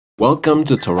Welcome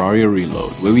to Terraria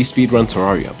Reload, where we speedrun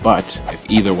Terraria, but if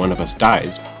either one of us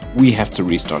dies, we have to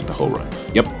restart the whole run.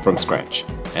 Yep, from scratch.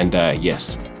 And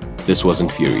yes, this was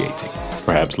infuriating.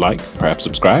 Perhaps like, perhaps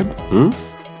subscribe?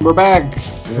 We're back!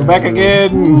 We're back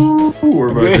again!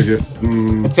 We're back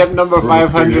again. Attempt number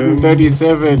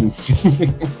 537.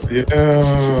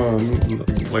 Yeah,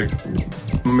 like,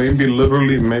 maybe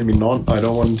literally, maybe not. I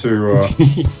don't want to,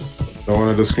 don't want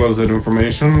to disclose that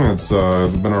information. It's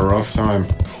been a rough time.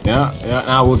 Yeah,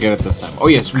 now we'll get it this time. Oh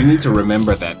yes, we need to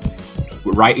remember that.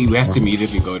 Right, we have to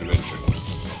immediately go adventure.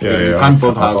 Yeah. Can't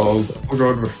build houses. Oh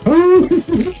god.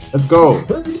 Let's go.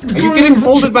 Are you getting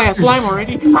folded by a slime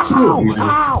already? Ow!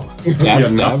 Ow!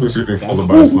 Stab. Folded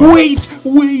by a slime. Wait!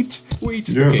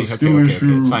 Yeah, Okay.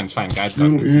 It's fine. Guys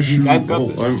got this. Guys got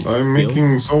this. I'm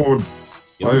making sword.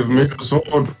 I've made a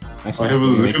sword. I have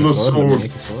a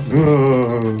sword.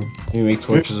 You make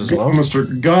torches as well? Mr.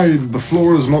 Guy, the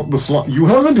floor is not the slime. You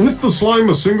haven't hit the slime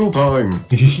a single time.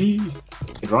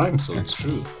 It rhymes, so it's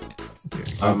true.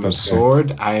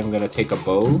 Sword, I am gonna take a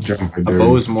bow. A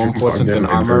bow is more important than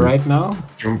armor right now.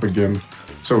 Jump again.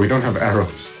 So we don't have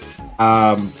arrows.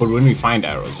 But when we find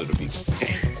arrows, it'll be...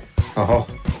 Uh-huh.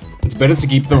 It's better to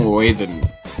keep them away than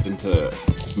to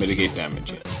mitigate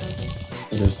damage.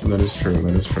 That is true.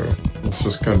 Let's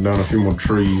just cut down a few more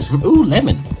trees. Ooh,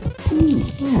 lemon. Ooh.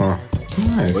 Oh,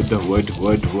 nice. Wood.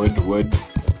 More wood.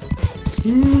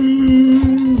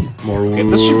 Okay,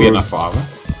 this should be enough for armor.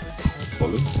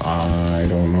 I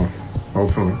don't know.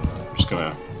 Hopefully. I'm just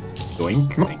gonna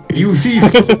doink. You thief!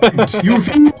 You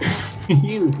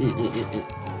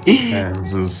thief!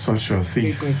 Hans is such a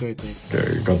thief.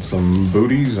 Okay, got some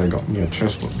booties. I got me a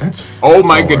chest. That's. Oh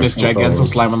my goodness! Giganto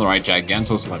slime on the right.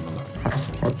 Giganto slime on the right.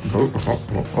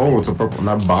 Oh, it's a purple.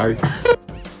 Not buy.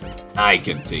 I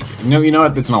can take it. No, you know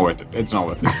what? It's not worth it. Let's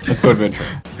go adventure.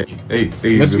 Hey,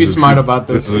 let's be smart about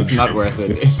this. It's not worth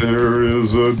it. There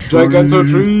is a tree. Giganto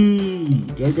tree.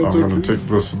 I'm gonna take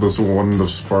this wand of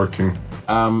sparking.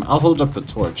 I'll hold up the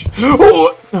torch.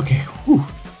 Oh, okay. Whew.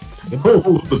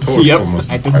 Hold the torch. Yep,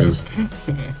 I did.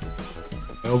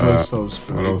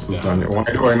 What else is down here? Why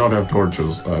do I not have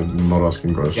torches? I'm not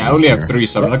asking questions. Yeah, I only have 3,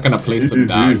 so I'm not gonna place them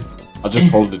down. I'll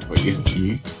just hold it for you.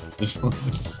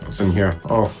 What's in here?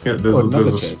 Oh, yeah, there's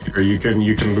a spear. You can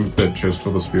loot that chest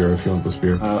with a spear if you want the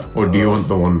spear. Or do you want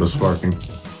the wand of sparking?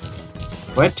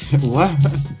 What?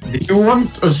 Do you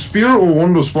want a spear or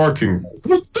wand of sparking?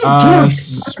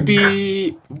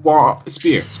 Spear.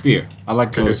 I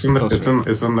like those.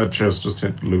 It's in that chest. Just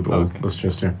hit loot all this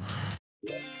chest here.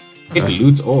 Hit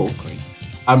loot all. Great.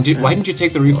 Why didn't you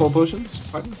take the recall potions?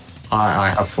 Pardon? I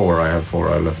have 4. I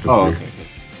left it 3. Oh, okay.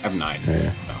 I have 9.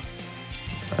 Yeah.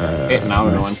 Okay, now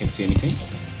no one can see anything.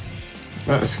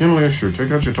 Skinly issue.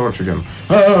 Take out your torch again.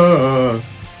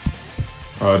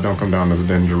 Don't come down. It's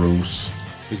dangerous.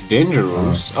 It's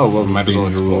dangerous. Oh well, might as well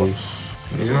explore.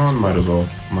 You know, might as well.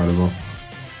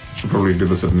 Should probably do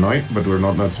this at night, but we're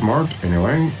not that smart.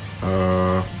 Anyway,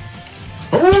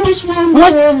 Oh, this worm!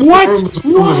 What?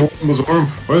 There's a worm.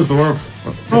 Where's the worm?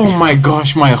 Oh my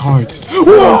gosh, my heart!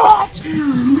 What?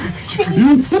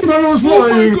 You think I was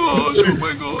lying? Oh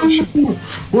my gosh!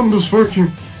 Wand of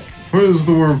sparking. Where's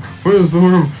the worm?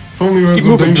 If only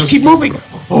you had just keep moving.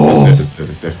 Oh, it's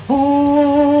dead.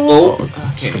 Oh,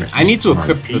 okay. I need to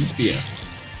equip the spear.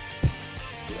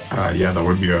 Yeah, that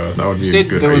would be a good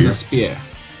idea. There was a spear.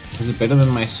 Is it better than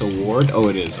my sword? Oh,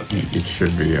 it is. Okay. It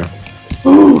should be, yeah.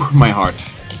 Ooh, my heart.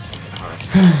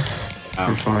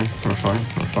 We're fine.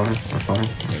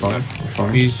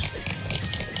 Please.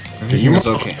 You it's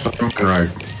okay. I'm right.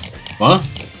 What?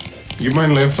 You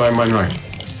mine left, I mine right.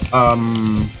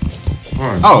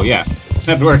 Oh yeah,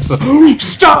 that works.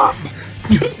 Stop!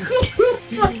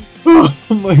 Oh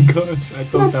my gosh, I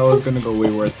thought that was gonna go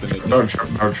way worse than it did. Dart trap.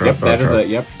 That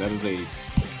is a.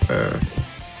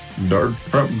 Dart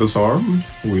trap disarmed.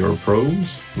 We are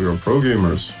pros. We are pro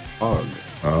gamers.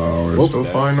 We're still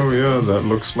fine over here. That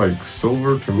looks like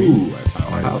silver to me. Ooh, I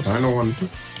found a house. I know one.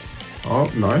 Oh,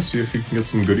 nice. See if you can get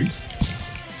some goodies.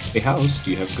 Hey, house, do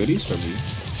you have goodies for me?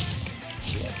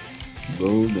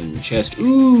 Golden chest.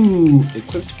 Ooh,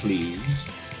 equipped, please.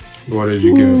 What did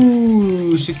you get?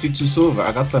 Ooh, 62 silver.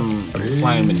 I got them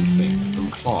climbing things,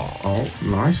 them claws. Oh,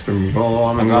 nice. Them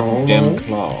claws. I got them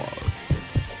claws.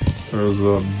 There's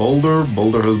a boulder.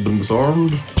 Boulder has been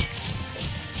disarmed.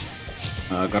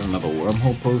 I got another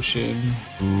wormhole potion.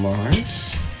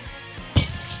 Nice.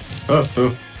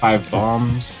 5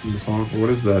 bombs. What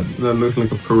is that? That looks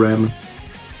like a piranha.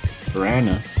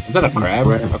 Piranha? Is that a crab?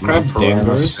 A crab's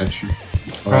dangers.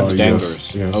 Crab's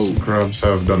dangers. Yes. Oh, crabs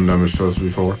have done damage to us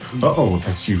before.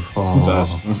 That's you. It's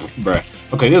us. Bruh.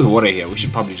 Okay, there's water here. We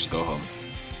should probably just go home.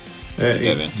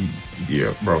 get in.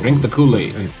 Yeah, bro. Drink the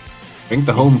Kool-Aid. Drink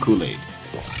the home Kool-Aid.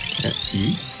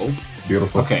 Oh,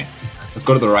 beautiful. Okay, let's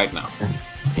go to the right now.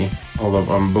 Hold up,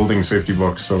 I'm building safety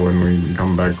box so when we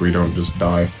come back we don't just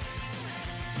die.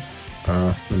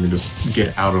 Let me just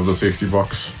get out of the safety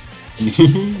box.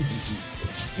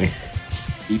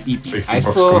 Beep, beep, beep. I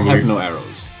still have no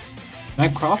arrows. Can I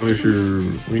craft?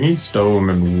 We need stone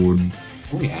and wood.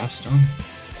 Oh, we have stone.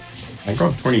 I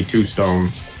got 22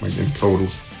 stone, like in total.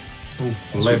 Oh,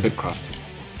 lead. Craft.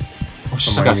 Oh,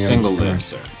 just like a single lead,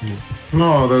 sir.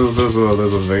 No, there's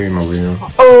a vein over here.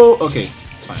 Oh, okay,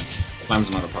 it's fine. Slime's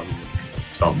not a problem.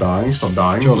 Stop dying, stop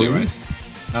dying. Surely, right?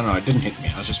 No, it didn't hit me.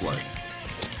 I was just worried.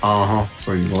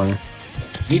 So you're going.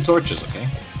 Need torches, okay?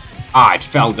 Ah, it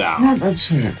fell down. Yeah, that's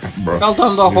it, bro. Fell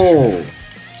down the hole.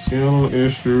 Skill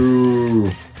issue.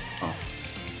 Oh.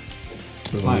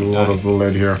 There's a lot of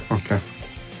lead here. Okay.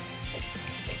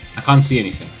 I can't see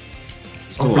anything.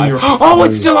 It's still alive. Oh,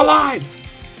 it's still alive!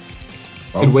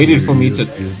 It waited for me to.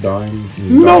 He's dying.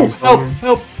 No! Help!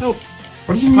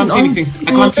 What do I can't see anything.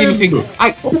 I can't see anything.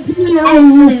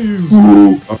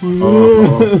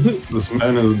 This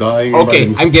man is dying.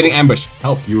 Okay, I'm getting ambushed.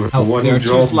 Help! You Help! There are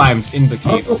 2 slimes in the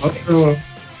cave. Okay.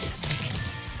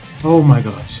 Oh my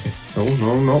gosh.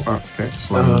 No. Okay,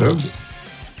 slime dead.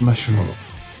 Mushroom.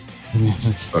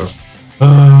 It's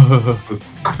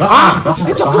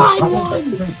a blind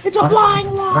one! It's a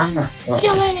blind one!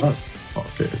 Kill it!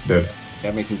 Okay, it's dead.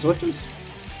 Yeah, making torches.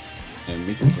 And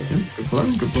making torches. Good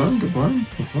plan.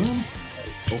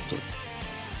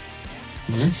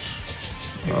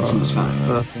 Nice. Everything's fine.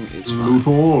 Everything is fine. Loot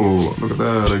hole. Look at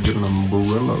that. I get an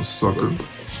umbrella, sucker.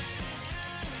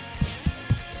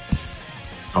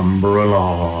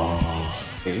 Umbrella.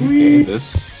 Okay,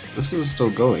 this is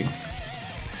still going.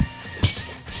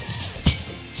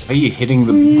 Are you hitting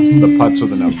the pots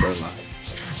with an umbrella?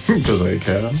 Because I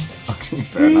can. Okay,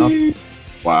 fair enough.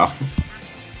 Wow.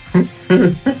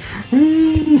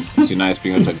 It's nice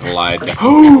being able to glide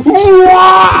down.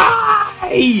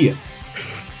 Why?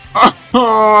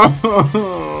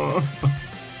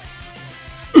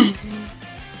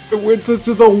 It went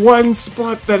into the one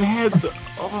spot that had the.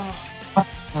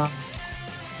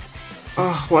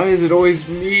 Why is it always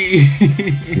me?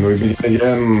 Moving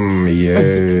again, yeah.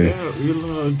 Yeah,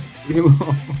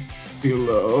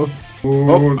 reload.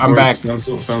 Oh, I'm back.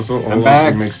 Stencil. I'm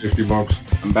back. Make safety box.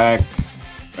 I'm back.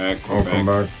 Come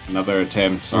back. Another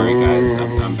attempt. Sorry, guys.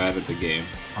 I'm bad at the game.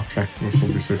 Okay, this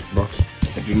will be safety box.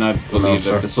 I do not believe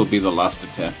that this will be the last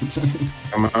attempt.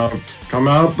 Come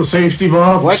out the safety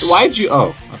box. What? Why'd you?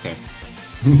 Oh, okay.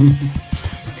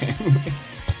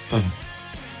 Okay.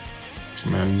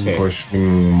 Man,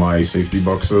 pushing my safety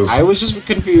boxes. I was just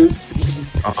confused.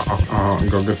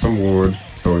 Go get some wood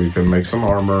so you can make some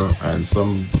armor and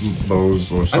some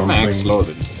bows or something. My axe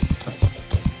loaded. That's all.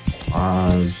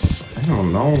 I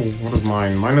don't know. What is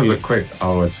mine? Mine is a quick.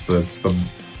 Oh, it's the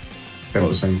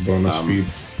 10% bonus speed.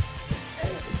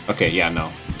 Okay, yeah,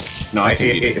 no, I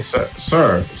can beat it.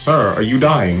 Sir, are you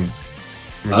dying?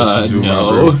 No.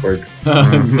 No.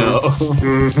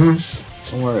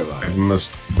 Don't worry about it. I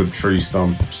missed the tree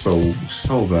stump so badly.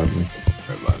 Don't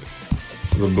worry about it.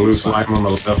 The blue slime on the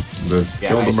left.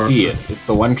 I see it. It's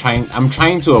the one I'm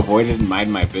trying to avoid it and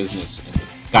mind my business.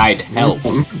 Guide, help.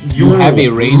 You have a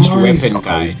ranged weapon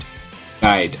guide.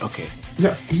 Okay.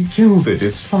 Yeah, he killed it.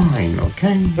 It's fine,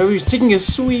 okay? But he's taking his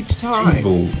sweet time.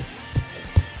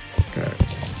 Okay.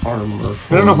 Armor.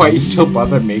 I don't know why you still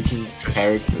bother making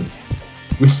characters.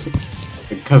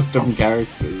 Custom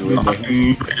characters. No,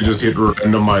 you just hit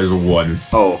randomize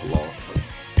once. Oh, lol.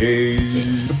 Hey.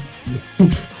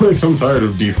 Like, I'm tired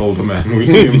of default man.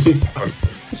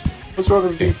 What's wrong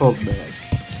with default man?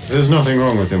 There's nothing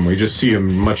wrong with him. We just see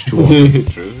him much too often.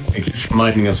 True. He keeps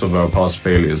reminding us of our past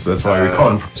failures. That's why we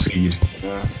can't proceed.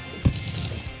 Yeah.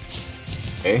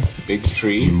 Okay, big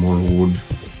tree. Need more wood.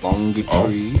 Long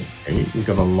tree. Okay, we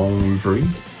got a long tree.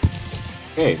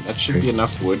 Okay, that should be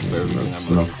enough wood for everything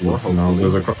I'm looking for, hopefully. Now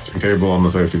there's a crafting table on the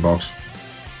safety box.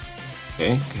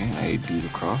 Okay, I do the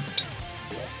craft.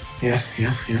 Yeah.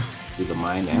 Do the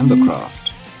mine and the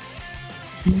craft.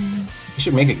 We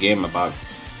should make a game about.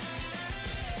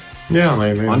 Yeah,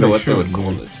 I wonder what they would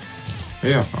call it.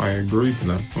 Yeah, I agree with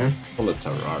that. Yeah. Call it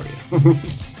Terraria.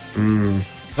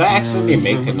 Did I accidentally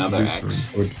make another axe?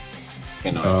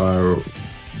 Okay, no.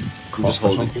 Just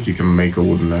hold it. You can make a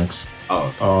wooden axe.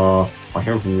 Oh. Okay. I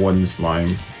have one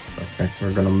slime. Okay,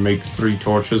 we're gonna make 3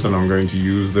 torches, and I'm going to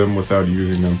use them without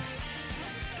using them.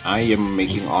 I am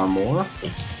making armor.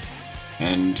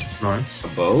 And nice. a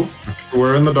bow. Okay,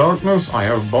 we're in the darkness. I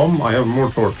have bomb. I have more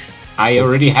torch. I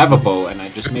already have a bow and I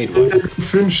just made one.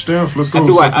 Finch staff, let's go. How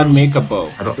do I unmake a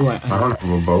bow? I don't have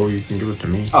a bow, you can give it to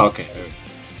me. Oh, okay.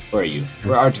 Where are you?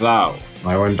 Where art thou?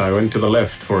 I went to the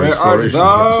left for Where art exploration.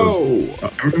 thou?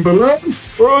 I'm in the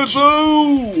left. Where art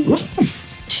thou?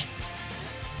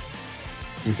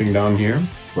 Anything down here?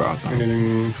 Where art thou?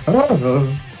 Anything?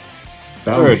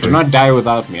 Sir, do not die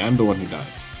without me. I'm the one who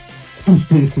dies.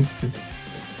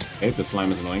 Okay, the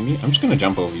slime is annoying me. I'm just gonna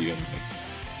jump over you.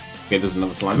 Okay, there's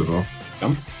another slime. Well.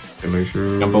 Jump. Make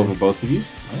sure. Jump over both of you.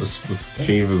 Nice. This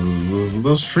cave is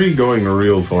this tree going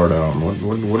real far down. What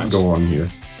Nice. go on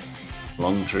here?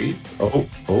 Long tree. Oh,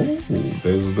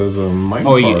 there's a mine.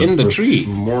 Oh, you're in the tree.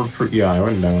 More tree. Yeah, I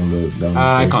went down the.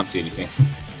 I can't see anything.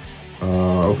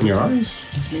 Open your eyes.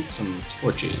 Let's make some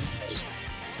torches.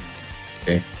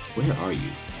 Okay. Where are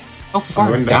you? How I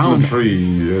far went down the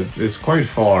tree. It's quite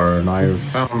far, and I've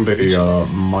found a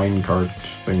minecart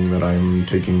thing that I'm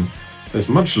taking. There's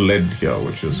much lead here,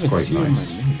 which is quite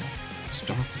nice. It's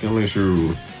dark. The only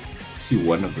issue. See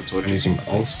one of the torches. Anything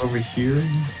else over here?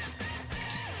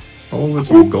 Oh, there's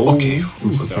some gold. Okay.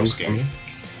 That was scary.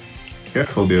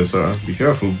 Careful, dear sir. Be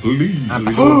careful, please.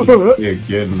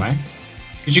 Again. Fine.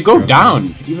 Did you go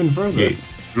down even further? Yeah.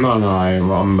 No,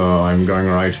 I'm going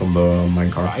right on the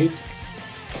minecart. Right?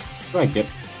 Where do I get?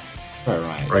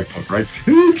 Right. Right.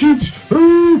 Hey, kids!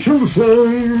 Kill the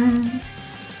slime!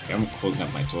 Okay, I'm holding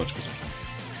up my torch because I can't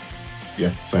see.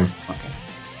 Yeah, same. Okay.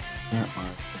 Where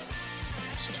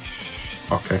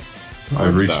are... Okay.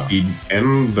 I've reached the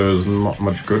end. There's not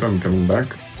much good. I'm coming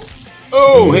back.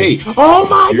 Oh, hey! Oh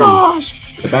my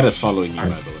gosh! The bat is following you, by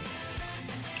the way.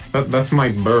 That's my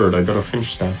bird. I got a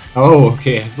finch staff. Oh,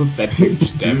 okay. I thought that thing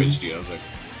just damaged you. I was like...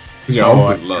 Because your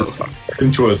health was low.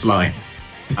 Into a slime.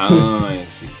 Ah, I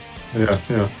see.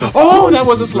 Yeah. Oh, that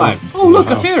was a slime. Oh, look,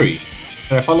 a fairy.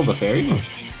 Can I follow the fairy?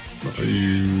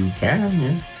 You can,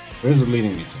 yeah. Where's it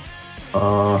leading me to?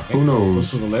 Who knows?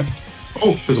 To the left.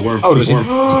 Oh, there's a worm. Oh, there's a worm.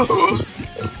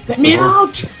 Let me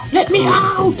out! Let me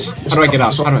out! How do I get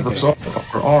out? How do I get out?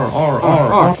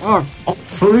 R.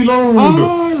 Free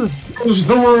load! There's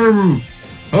the worm!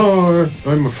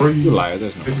 I'm afraid. You liar,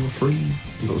 there's no I'm afraid.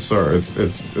 No, sir, it's... there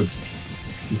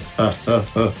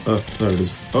it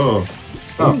is. Oh,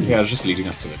 yeah, it's just leading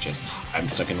us to the chest. I'm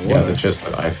stuck in water. yeah, the chest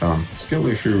that I found. Skill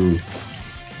issue.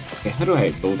 Okay, how do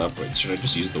I build upwards? Should I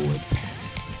just use the wood?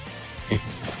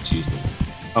 Just use the wood.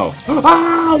 Oh.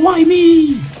 Ah, why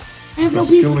me? I have no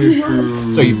beef Skill with you.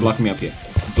 issue. So you block me up here.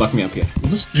 Block me up here.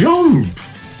 Just jump!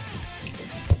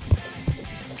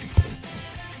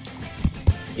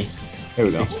 Here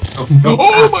we go.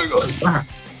 Oh my god!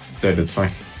 Dead, it's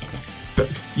fine. All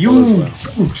You!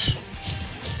 is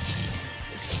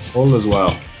All as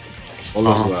well. All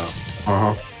as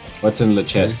well. What's in the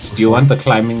chest? Do you want the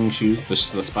climbing shoes? The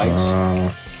spikes?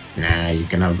 Nah, you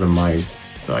can have them. I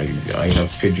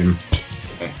have pigeon.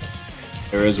 Okay.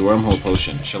 There is a wormhole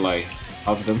potion. Shall I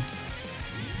have them?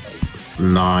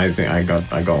 No, I think I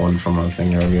got one from a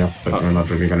thing earlier, but we're not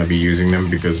really gonna be using them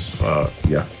because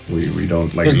yeah, we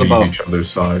don't like leave each other's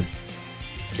side.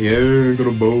 Yeah, got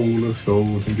a bow. Let's go.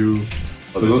 Thank you.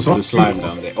 Oh, there's a slime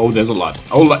down there. Oh, there's a lot.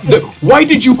 Oh, why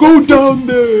did you go down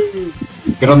there?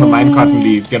 Get on the minecart and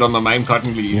leave. Get on the minecart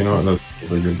and leave. You know,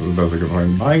 that's a good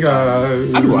one. Bye,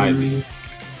 guys. How do I leave?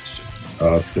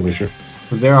 Skill issue.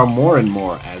 There are more and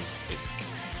more as it...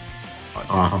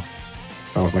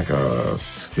 Sounds like a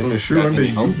skill issue Got and any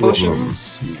a health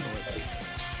potions?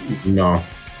 No,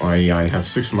 I have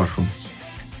 6 mushrooms.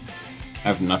 I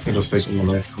have nothing. Just taking a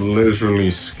nice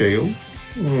leisurely scale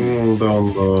down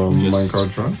the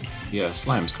minecart track. Yeah,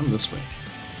 slimes, come this way.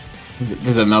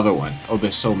 There's another one. Oh,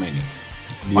 there's so many.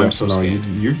 Yeah, I'm so scared.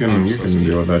 You can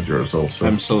deal with that yourself. So.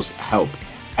 I'm so help.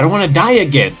 I don't want to die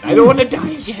again. I don't want to die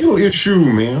again. Skill issue,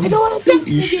 man. I don't want to die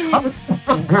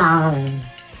again.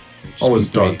 Oh, it's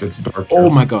dark. It's dark. Oh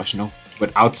my gosh, no.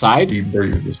 But outside?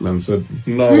 This man said.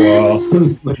 No,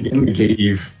 in the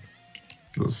cave.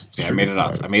 Yeah, I made it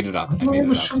out. I made it out. I made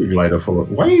it out. Lighter full of...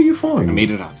 Why are you falling? I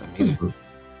made it out. I made it out.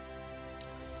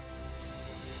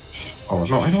 Oh,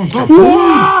 no, I don't...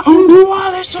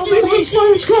 Wow, there's so many. Where's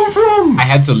this come from? I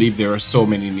had to leave. There are so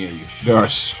many near you. There are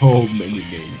so many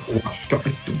near you.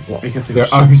 There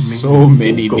are so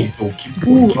many near you.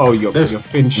 Oh, your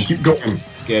finch Keep going.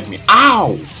 scared me.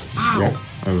 Ow! Ow! Yeah,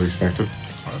 as expected.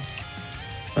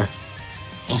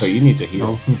 So you need to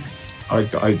heal.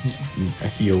 I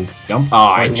healed. Jump. Oh,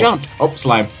 I jumped. Oh,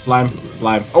 slime.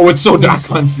 Oh, it's so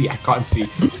dark. I can't see.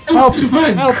 Help!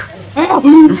 Help! Help!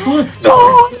 You're fine.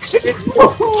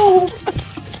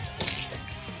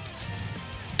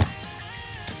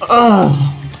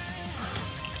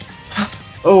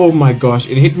 Oh my gosh,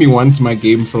 it hit me once, my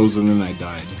game froze, and then I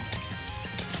died.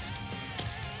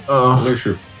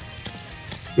 Delicious.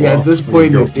 Yeah, at this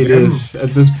point it is.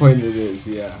 At this point it is,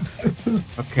 yeah.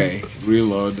 Okay,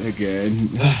 reload again.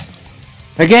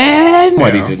 Again!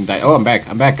 What, he didn't die? Oh, I'm back.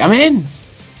 I'm back. I'm in!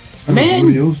 I'm in!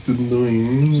 Somebody else didn't die.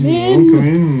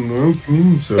 Welcome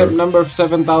in, sir. Step number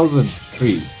 7,000.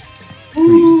 Please.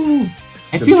 Please.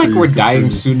 I feel like we're dying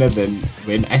sooner than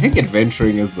when. I think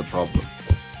adventuring is the problem.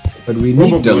 But we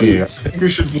need the loot. I think we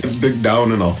should dig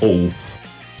down in a hole.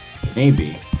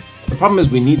 Maybe. The problem is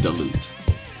we need the loot.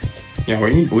 Yeah,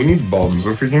 we need bombs.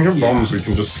 If we can get bombs, we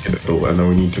can just skittle, and then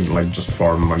we need to like just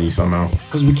farm money somehow.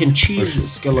 Because we can cheese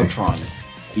Skeletron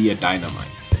via dynamite.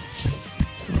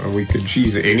 We could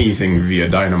cheese anything via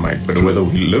dynamite, but whether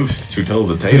we live to tell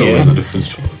the tale is a different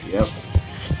story. Yep.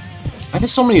 Why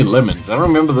there's so many lemons? I don't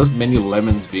remember this many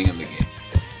lemons being in the game.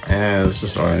 Yeah, it's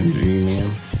just RNG,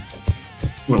 man.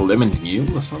 Were lemons new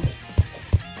or something?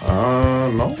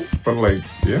 No, but like,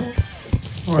 yeah.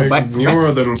 Like,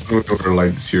 newer than we were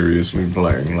like seriously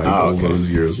playing, like all those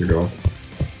years ago.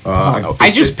 I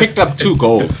just picked up 2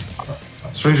 gold.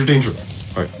 Stranger danger.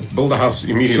 Right, build a house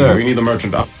immediately. Sir, we need the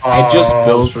merchant. I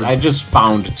just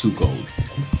found 2 gold.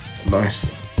 Nice.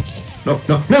 No.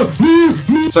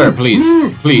 Sir, please,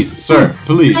 please, sir,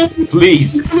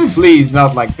 please,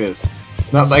 not like this.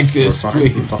 Not like this,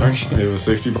 please. Fine. I have a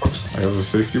safety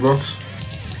box.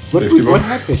 What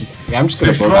happened? Yeah, I'm just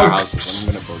gonna build our houses.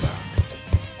 I'm gonna build our.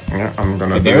 Yeah, I'm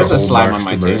gonna. Hey, there's a slime on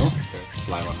my tail. There's a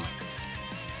slime on my.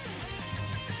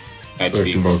 That's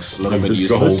being a little bit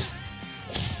useless.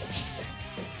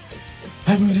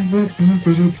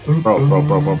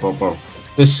 Bro.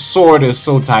 This sword is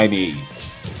so tiny.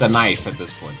 It's a knife at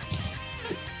this point.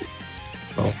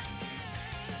 Oh.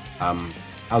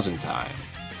 Housing time.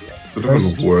 It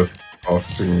was worth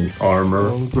crafting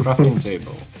armor. Crafting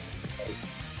table.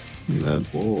 That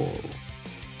wall.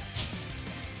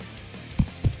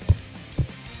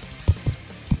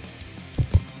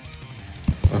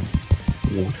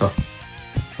 Water.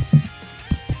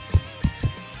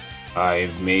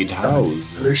 I've made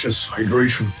house. Delicious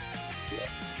hydration.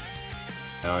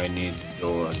 Now I need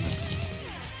door.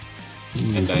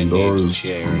 And I need a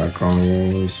chair.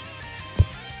 Macaroni.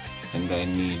 And I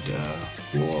need a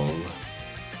wall.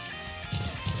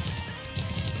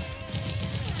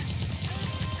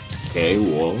 Okay,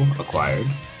 wall acquired.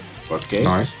 Okay.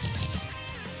 Nice.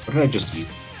 What did I just eat?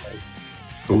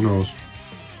 Who knows?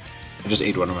 I just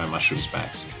ate one of my mushrooms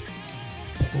back.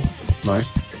 Nice.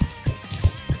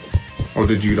 Or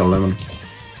did you eat a lemon?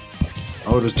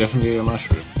 Oh, it was definitely a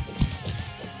mushroom.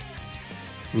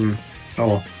 Oh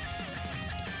well.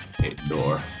 Okay,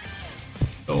 door.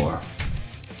 Wall.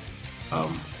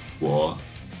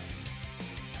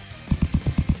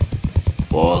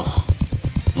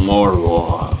 More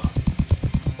wall.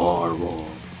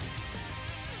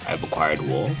 I've acquired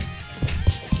wall.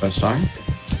 That's fine.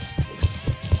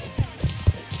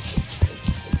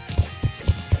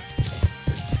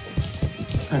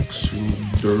 Actually,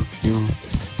 dirt, you know.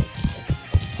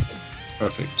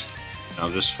 Perfect. I'll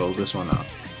just fill this one up.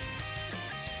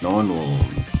 No one will.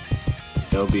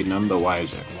 They'll be none the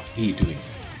wiser. What are you doing?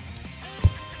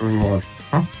 Doing what?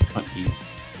 Huh? Not you.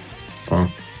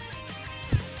 Oh.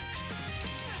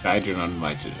 I do not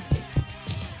invite you.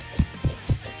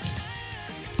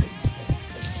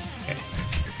 Okay.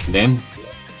 And then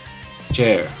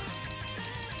chair.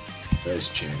 Where's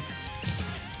chair?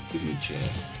 Give me chair.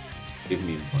 Give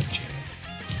me one chair.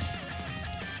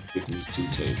 Give me 2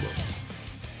 tables.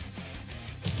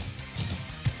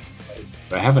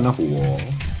 Do I have enough wall?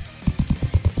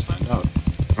 Let's find out.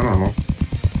 I don't know.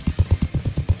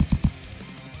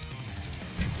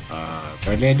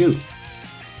 Apparently I do.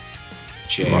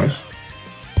 Chair.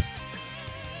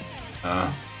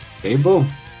 Nice. Table.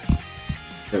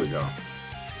 There we go.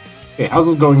 Okay,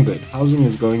 housing is going good. Housing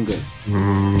is going good.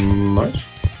 Nice.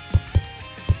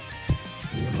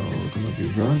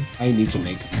 I need to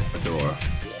make a door.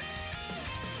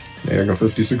 Yeah, I got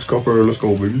 56 copper. Let's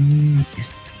go, baby.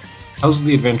 How's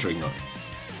the adventuring going?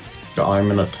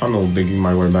 I'm in a tunnel digging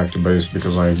my way back to base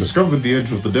because I discovered the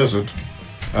edge of the desert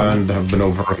and have been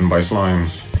overrun by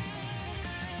slimes.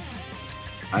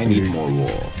 I need more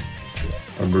wall.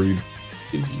 Agreed.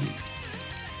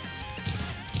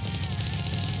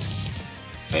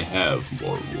 I have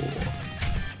more wall.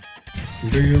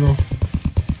 Do you know?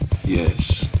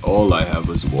 Yes, all I have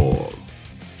is wall.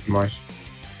 Nice.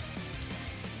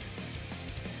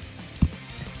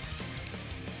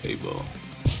 Table.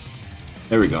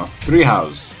 There we go. 3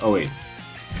 house. Oh wait.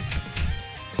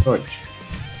 Torch.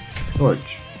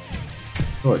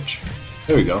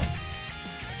 There we go.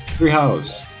 3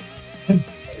 house.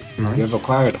 Nice. You have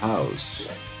acquired house.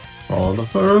 For the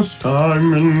first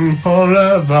time in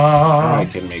forever. I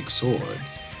can make sword.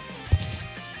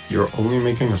 You're only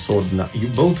making a sword now. You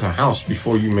built a house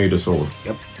before you made a sword.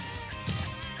 Yep.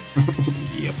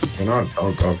 Yep. You're not.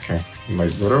 Oh, okay.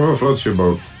 Like, whatever floats your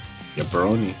boat.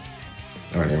 Yepperoni.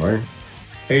 Anyway.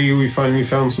 Hey, we finally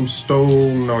found some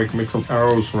stone. Now we can make some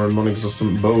arrows for a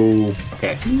non-existent bow.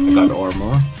 Okay, I got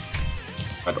armor.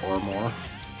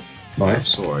 Nice.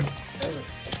 Sword.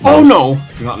 Oh no!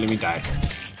 Do not let me die.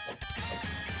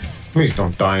 Please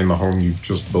don't die in the home you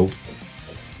just built.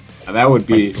 And that would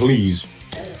be... Like, please.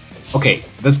 Okay,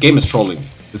 this game is trolling me.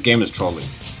 This game is trolling.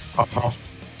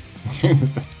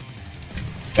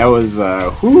 That was,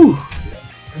 whew.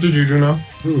 What did you do now?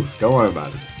 Whew, don't worry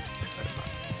about it.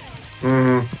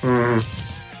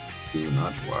 Do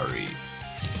not worry.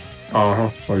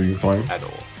 So you playing? At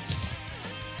all.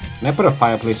 Can I put a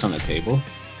fireplace on the table?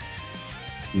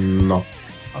 No.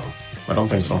 Oh. I don't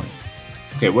think so.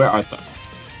 Okay, where are they?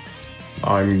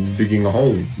 I'm digging a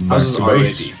hole. Houses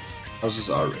already. Houses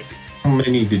already. How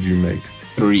many did you make?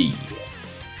 3.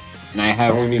 And I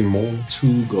have Don't we need more?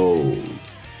 2 gold.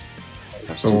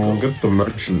 So we'll get the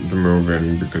merchant to move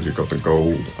in because you got the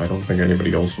gold. I don't think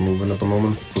anybody else will move in at the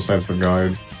moment, besides the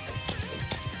guide.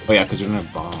 Oh yeah, because we don't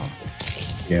have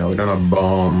bombs. Yeah, we don't have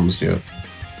bombs yet.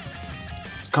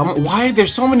 Come on, why are there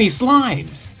so many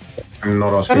slimes? I'm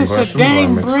not asking That is a questions, dang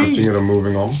I'm expecting breed. you to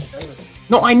moving on.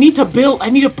 No, I need to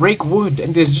break wood,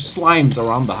 and there's just slimes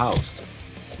around the house.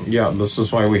 Yeah, this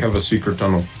is why we have a secret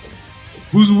tunnel.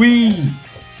 Who's we?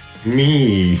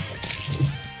 Me.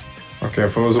 Okay,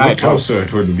 if I was a bit closer,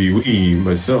 it would be we,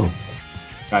 myself.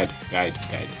 Guide,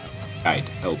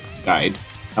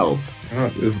 help.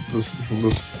 If this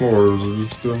floor is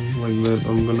just like that,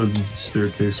 I'm gonna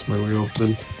staircase my way up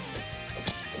then.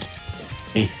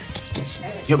 Hey.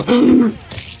 Yep.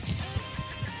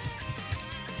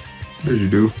 What did you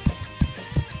do?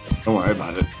 Don't worry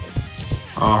about it.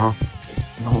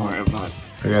 Don't worry about it.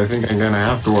 I think I'm gonna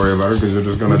have to worry about it because you're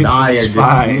just gonna die again.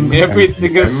 Fine.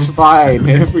 Everything is fine.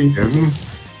 Everything.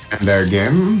 And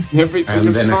again. Everything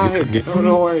is fine.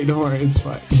 No, don't worry. It's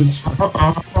fine. It's fine.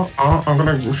 I'm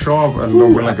gonna show up and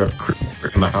don't be like a creeper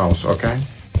in the house, okay?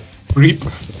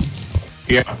 Creeper.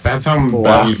 Yeah, that's how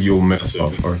badly you'll mess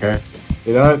up, okay?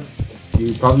 You know what?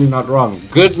 You're probably not wrong.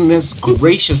 Goodness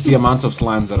gracious, the amount of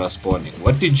slimes that are spawning.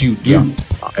 What did you do? Yeah,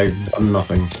 I've done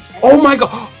nothing. Oh my god!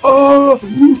 Oh!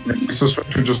 I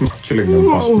suspect you're just not killing them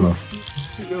fast enough.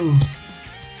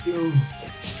 Yo.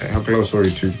 How close are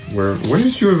you to where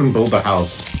did you even build the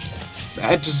house? I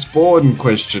had to spawn,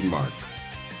 question mark.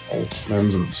 Oh,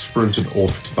 man's sprinted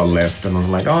off to the left and I was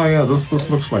like, oh yeah, this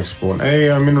looks like spawn.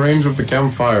 Hey, I'm in range of the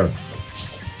campfire.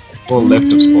 Well,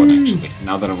 left of spawn actually.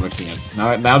 Now that I'm looking at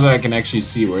now that I can actually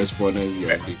see where spawn is,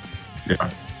 yeah.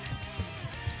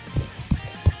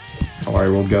 Oh, I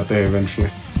will get there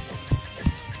eventually.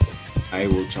 I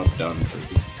will chop down a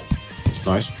tree.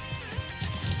 Nice.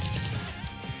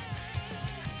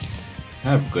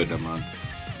 I have good amount.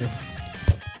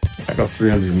 I got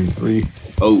 303.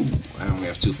 Oh, I only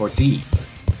have 214.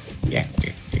 Yeah.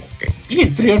 You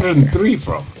get 303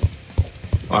 from?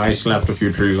 I slapped a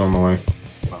few trees on the way.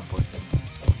 Oh, boy.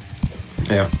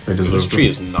 Yeah, they deserve This tree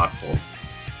is not full.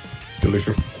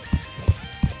 Delicious.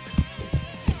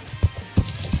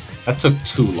 That took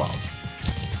too long.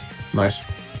 Nice.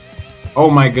 Oh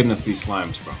my goodness, these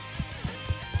slimes, bro.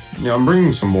 Yeah, I'm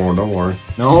bringing some more, don't worry.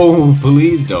 No,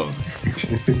 please don't.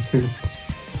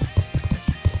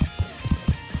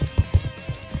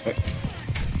 Okay.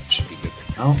 Should be good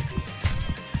now.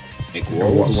 Make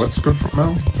walls. What's good for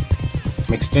now?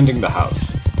 I'm extending the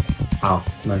house. Oh,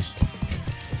 nice.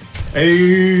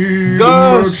 Hey,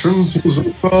 Gus! The merchant has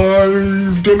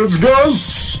arrived, and it's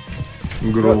Gus!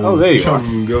 Good old there you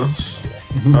chum Gus.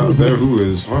 There who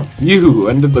is? What? You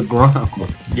under the ground.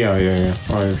 Yeah.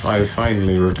 I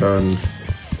finally returned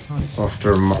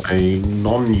after my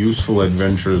non-useful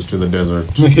adventures to the desert.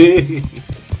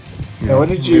 Yeah, what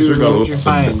did you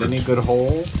find? Any good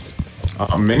holes?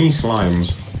 Many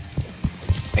slimes.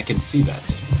 I can see that.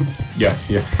 Yeah,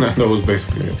 that was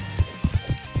basically it.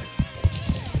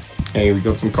 Hey, we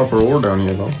got some copper ore down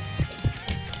here, though.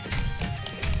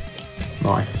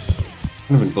 Nice.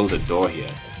 I haven't built a door here.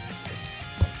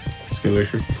 Skill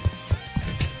issue.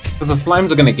 Because the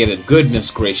slimes are gonna get it. Goodness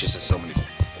gracious, there's so many.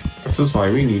 This is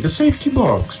why we need a safety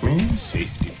box, man.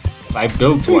 Safety. I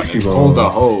built one. It's called a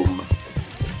home.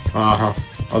 Are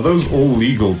those all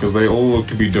legal? Because they all look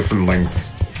to be different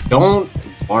lengths. Don't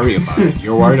worry about it.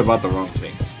 You're worried about the wrong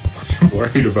things. I'm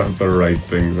worried about the right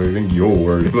things. I think you're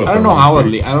worried about. I don't know how I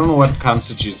don't know what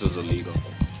constitutes as illegal.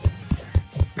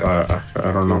 I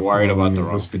don't know. You're worried about the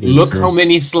wrong things. Look how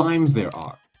many slimes there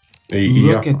are.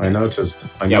 Yeah, I noticed.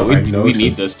 We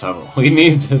need this tunnel. We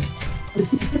need this.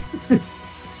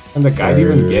 And the guy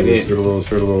didn't even get it.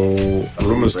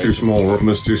 Room is too small. Room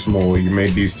is too small. You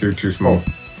made these two too small.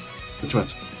 Which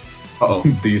ones? Uh-oh.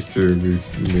 These two.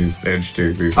 These edge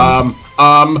two.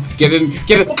 Get in.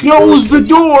 Close the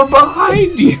door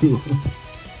behind you.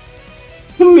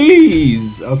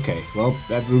 Please. Okay. Well,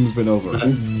 that room's been over.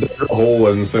 And the hole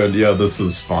and said, "Yeah, this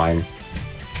is fine."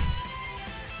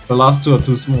 The last two are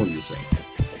too small, you say?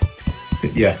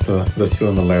 Yeah, the two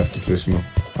on the left are too small.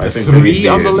 I think 3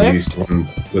 on the left.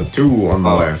 The 2 on the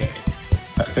left. Okay.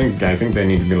 I think they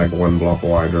need to be like 1 block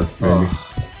wider. Maybe.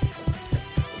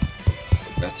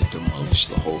 That's to demolish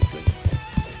the whole thing.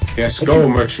 Yes, go,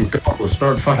 merchant. Go. We'll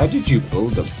start fighting. How did you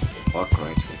build a block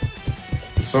right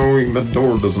here? So the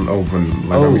door doesn't open.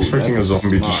 Like I'm expecting a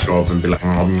zombie to show up and be like,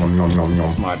 nom nom nom nom nom.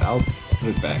 Smart. I'll put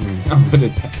it back. I'll put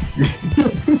it back.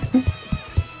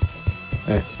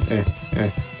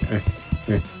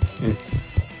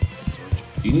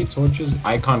 Do you need torches?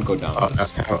 I can't go down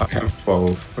this. I have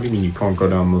 12. What do you mean you can't go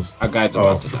down this? Our guy's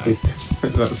about to die.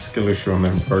 That's a skill issue on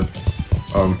their part.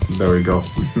 There we go.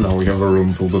 Now we have a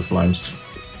room full of slimes.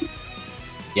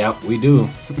 Yeah, we do.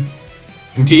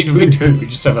 Indeed we do. We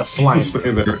just have a slime.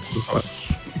 Stay there.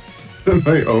 In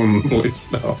my own place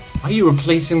now. Why are you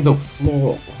replacing the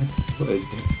floor?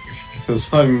 Because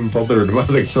I'm bothered by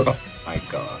the crop. My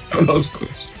god. Those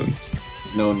questions.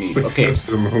 There's no need. Okay.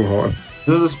 Move on.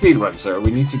 This is a speedrun, sir.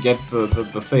 We need to get the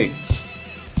things.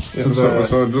 Yeah,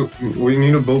 so we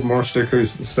need to build more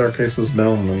staircases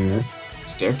down then, yeah?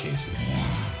 Staircases?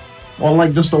 Well,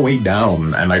 like just a way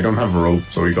down, and I don't have rope,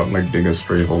 so we got like dig a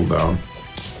straight hole down.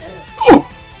 Oh!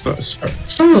 So, I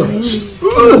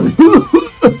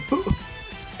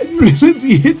didn't realize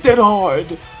he hit that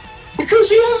hard. Because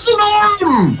he has an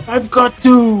arm! I've got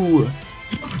 2!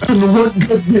 And what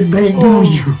good did they do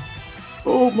you?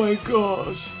 Oh my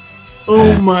gosh.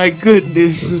 Oh my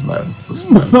goodness.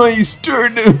 My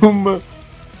sternum.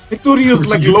 I thought he was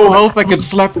like low health. I could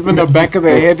slap him in the back of the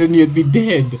head and he'd be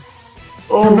dead.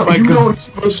 Oh my god. You don't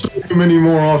trust him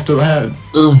anymore after that.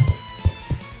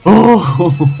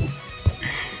 Oh.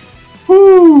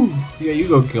 Woo. Yeah, you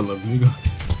go kill him. You go.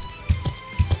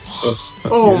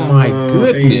 Oh my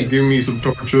goodness. Hey, give me some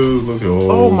torches. Let's go.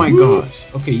 Oh my gosh.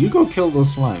 Okay, you go kill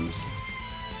those slimes.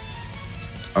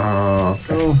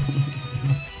 Okay. Oh.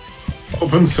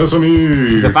 Open sesame!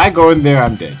 Because if I go in there,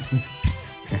 I'm dead.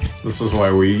 This is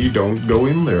why we don't go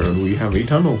in there. We have a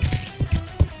tunnel.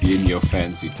 In your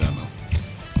fancy tunnel.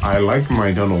 I like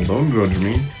my tunnel. Don't judge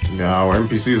me. Yeah, our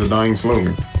NPCs are dying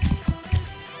slowly.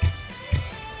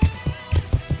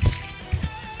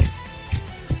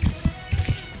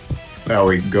 There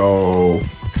we go.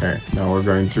 Okay, now we're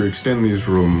going to extend these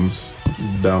rooms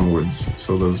downwards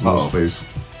so there's more space.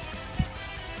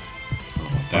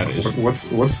 That is. What's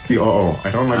the I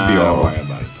don't like the Don't worry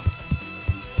about it.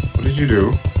 What did you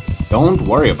do? Don't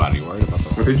worry about it. You're worried about the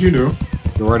wrong What did you do?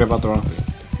 You're worried about the wrong thing.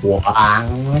 What?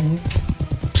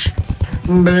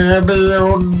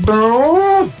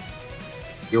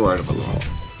 You're worried about the wrong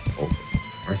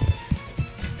thing.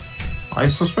 I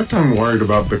suspect I'm worried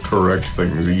about the correct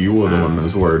things. You are the one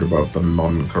that's worried about the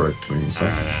non-correct things. So.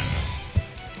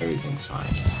 Everything's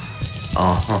fine.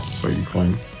 So you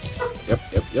claim.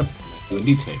 Yep. Good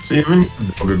detail. See, even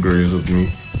the dog agrees with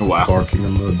me. Wow. Barking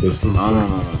in the distance.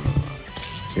 No.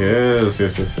 Yes.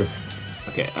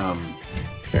 Okay,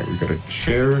 Okay, we got a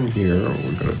chair in here.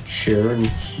 We got a chair in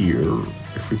here.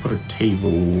 If we put a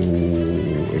table,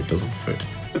 it doesn't fit.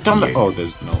 Oh,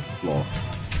 there's no floor.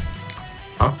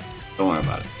 Huh? Don't worry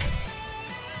about it.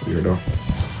 Weirdo. I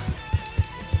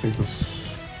think this.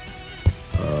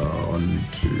 1,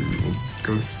 2,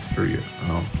 go 3.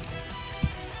 Oh.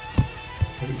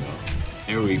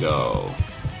 Here we go.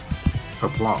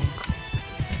 Kerplonk.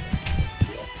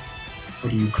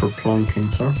 What are you kerplonking,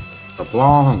 sir?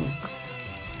 Kerplonk.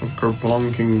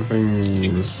 Kerplonking things.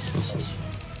 This is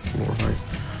floor height.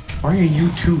 Why are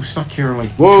you two stuck here like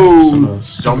whoa? In a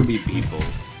zombie people.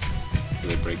 Are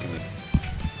they breaking it?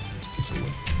 This piece of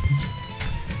wood.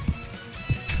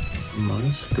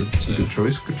 Nice. Good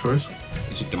choice. Good choice.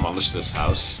 Did you demolish this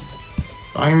house?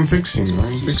 I'm fixing.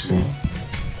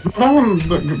 That one.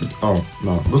 Oh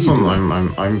no, this one.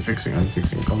 I'm fixing.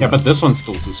 Yeah, but this one's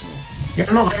still too small. Yeah,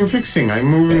 no, I'm fixing. I'm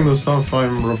moving the stuff.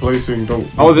 I'm replacing.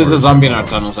 Oh, there's a zombie in our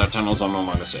tunnels. Our tunnels are no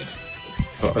longer safe.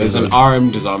 There's an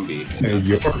armed zombie.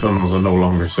 Your tunnels are no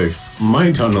longer safe.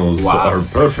 My tunnels are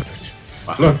perfect.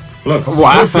 Wow. Look.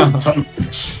 Wow. Perfect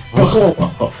tunnels.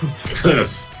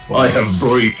 Yes, I have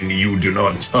brain. You do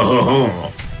not.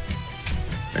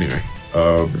 Anyway.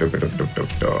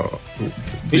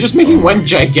 He's just making one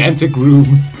gigantic room.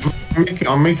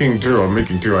 I'm making two.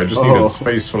 I just needed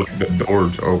space for like the door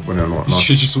to open and whatnot.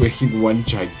 You're just making one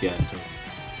gigantic.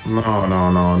 No,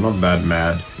 not that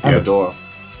mad. I have a door.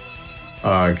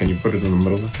 Can you put it in the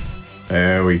middle?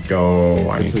 There we go.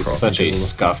 This is such a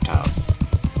scuffed house.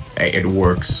 Hey, it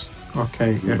works.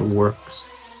 Okay, it works.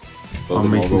 I'll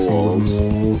make some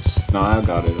walls. No, I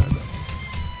got it.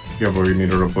 Yeah, but we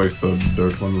need to replace the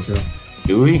dirt ones here.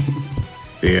 Do we?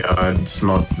 Yeah, it's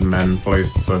not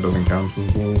man-placed, so it doesn't count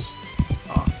as walls.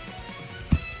 Oh.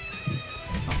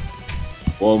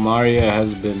 Well, Maria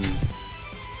has been...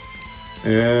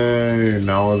 Yay,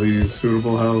 now are these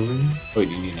suitable housing? Wait,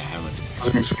 you need a hammer to...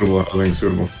 Housing suitable.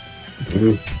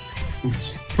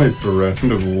 Place a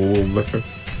random wall there.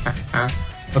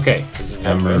 Okay, is it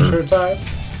adventure time?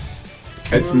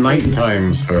 It's night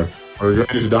time, sir. We're going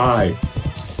to die.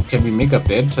 Can we make a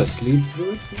bed to sleep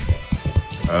through it?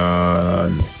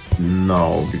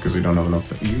 No, because we don't have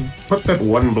enough. You put that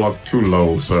one block too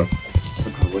low, sir.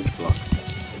 Which block?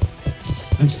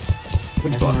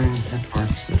 Which block?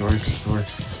 It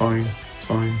works. It's fine.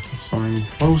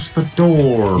 Close the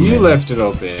door. You left it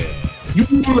open. You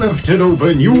left it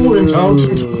open. You went out.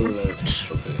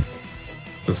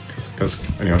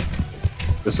 Anyway.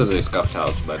 This is a scuffed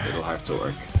house, but it'll have to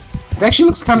work. It actually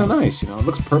looks kind of nice, you know. It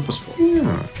looks purposeful.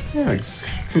 Yeah,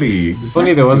 exactly.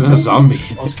 Funny there wasn't a zombie.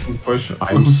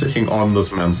 I'm sitting on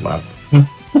this man's lap.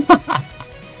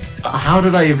 How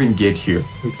did I even get here?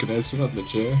 Can I sit on the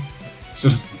chair?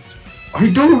 I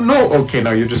don't know. Okay,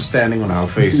 now you're just standing on our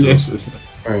faces. Yes.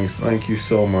 Thanks. Thank you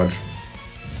so much.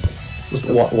 Just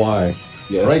why?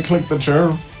 Yes. Right-click the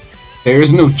chair. There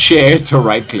is no chair to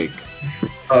right-click.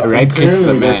 Right-click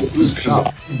the man.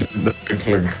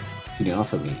 Right-click. Can you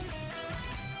offer me?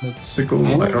 Sickle,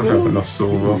 I don't have enough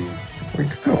silver. We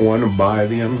kind of want to buy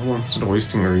the animal instead of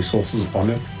wasting our resources on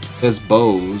it. There's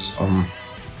bows.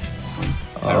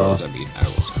 Arrows.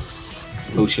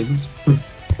 Potions.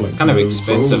 It's kind of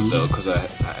expensive though, because I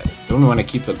don't want to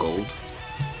keep the gold.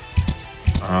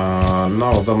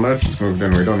 No, the merchants moved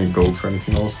in. We don't need gold for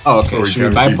anything else. Oh, okay. Should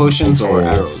we buy potions or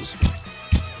arrows?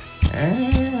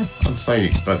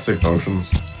 Let's say potions.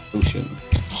 Potion.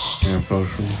 Yeah,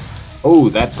 potions. Oh,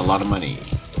 that's a lot of money.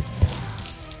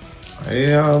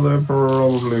 Yeah, they're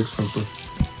probably expensive.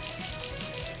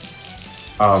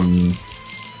 How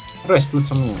do I split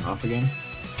something in half again?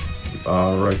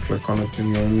 Right click on it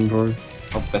in your inventory.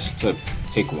 Oh, best to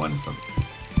take one from.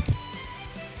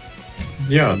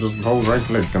 Yeah, just hold right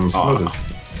click and split it.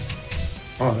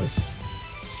 Oh.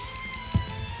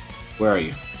 Where are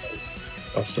you?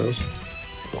 Upstairs.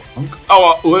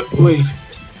 Oh, wait.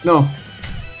 No.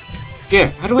 Here,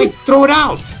 how do I throw it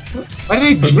out? Why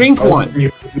did I drink one?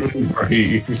 You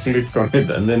click on it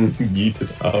and then yeet it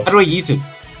out. How do I eat it?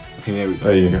 Okay, there we go.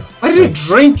 There you go. Why did I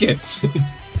drink it?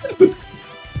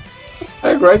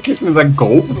 I right clicked and like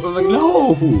gulp. I'm like,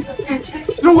 no!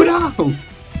 Throw it out!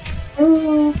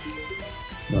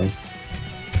 Nice.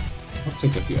 I'll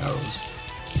take a few arrows.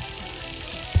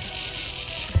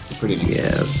 They're pretty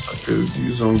inexpensive. Yes, because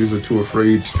you zombies are too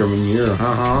afraid to come in here.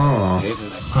 Haha. Okay,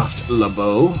 then I craft Le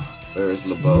Beau. Where is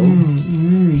Le Beau?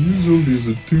 You zombies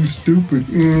are too stupid.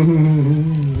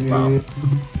 Wow.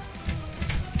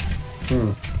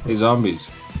 Hey zombies,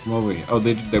 come over here. Oh,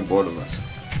 they're bored of us.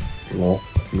 Well,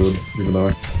 good. Even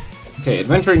though. Okay,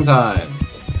 adventuring time.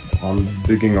 I'm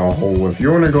digging a hole. If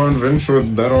you want to go adventure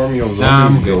with that army of zombies,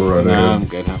 I'm good. go right ahead. I'm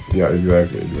good. Yeah,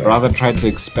 exactly. I'd rather try to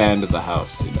expand the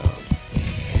house, you know.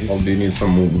 Well, do you need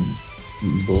some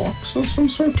blocks of some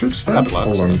sort to expand?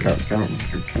 Blocks. Hold on,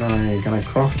 can I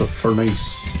craft a furnace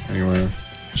anywhere?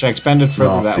 Should I expand it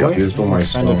further that way?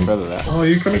 Expand it further that way. Oh,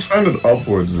 you can expand it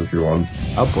upwards if you want.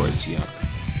 Upwards, yeah.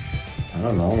 I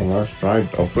don't know, let's try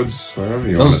it upwards, wherever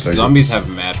you want to take Those zombies have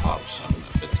mad hops, I'm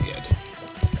a bit scared.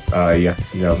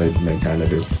 Yeah, they kind of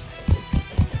do.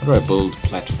 How do I build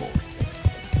platform?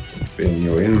 In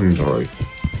your inventory.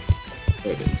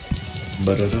 There it is.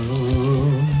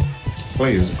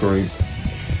 Play is great.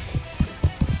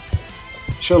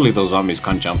 Surely those zombies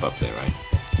can't jump up there, right?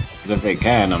 Because if they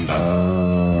can, I'm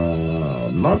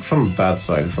done. Not from that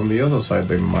side. From the other side,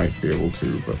 they might be able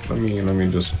to. But let me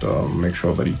just make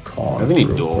sure that he can't. I think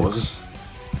need doors.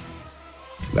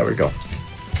 There we go.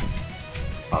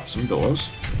 Pop some doors.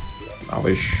 Now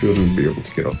they shouldn't be able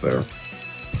to get up there.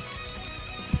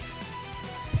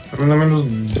 I mean, let me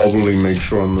just doubly make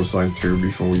sure on this side too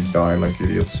before we die like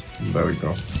idiots. There we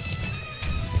go.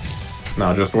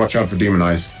 Now just watch out for demon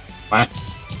eyes. What?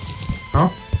 Huh?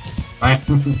 What?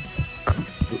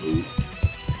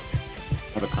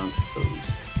 How to count those?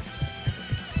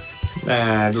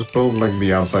 Nah, just build like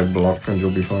the outside block and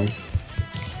you'll be fine.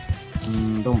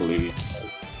 Don't believe you.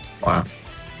 Wow.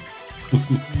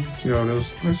 See how it is.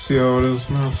 I see how it is.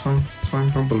 No, it's fine. It's fine.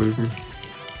 Don't believe me.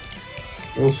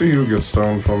 We'll see who gets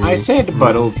stoned from I said,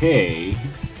 but okay.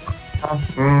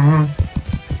 Mm-hmm.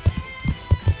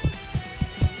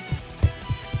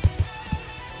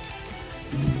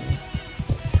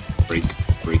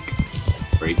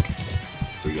 Break.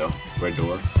 Here we go. Red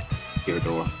door. Here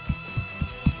door.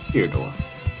 Here door.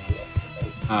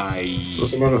 So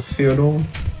it's about a Theodore?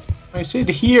 I said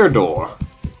here door.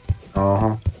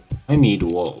 Uh-huh. I need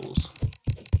walls.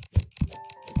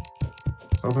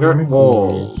 So Dirt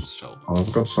walls.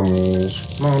 I've got some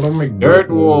walls. No, don't make dirt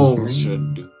walls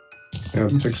should do. Yeah,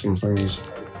 take some things.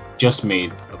 Just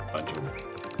made a bunch of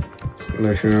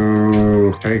Let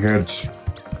you take it.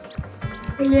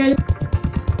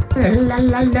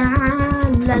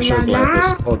 I'm sure glad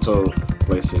this auto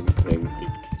placing thing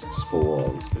exists for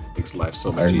walls. It makes life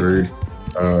so much Agreed.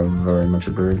 easier. Very much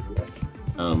agreed.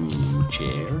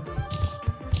 Chair.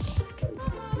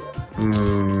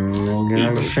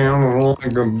 Gonna sound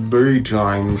like a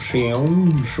daytime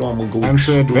sound, so I'm gonna go time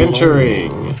to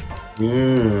adventuring.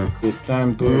 Yeah. It's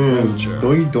time to adventure.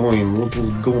 Daytime, let us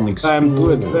go and explore. Time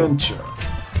to adventure.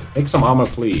 Make some armor,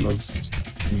 please.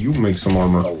 You make some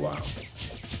armor. Oh wow.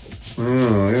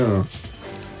 Yeah.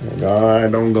 I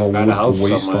don't go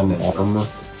waste on armor.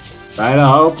 Try to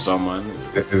help someone.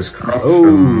 It is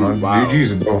corruption. Wow.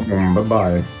 GG's, go home.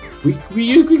 Bye-bye. We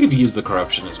could use the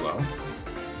corruption as well.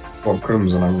 Well,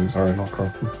 Crimson, I mean, sorry, not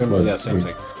corruption. Yeah, same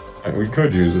thing. We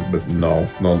could use it, but no,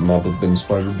 not with them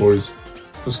Spider Boys.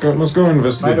 Let's go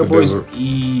investigate Spider the Boys desert.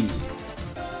 Easy.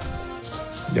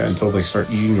 Yeah, until they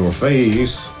start eating your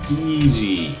face.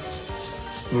 Easy.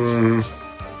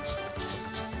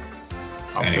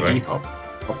 Anyway. How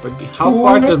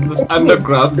far does this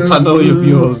underground tunnel of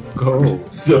yours go?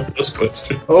 That's the first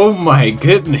question. Oh my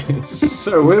goodness.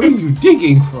 Sir, where are you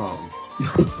digging from?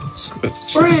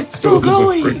 Where it's still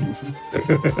going!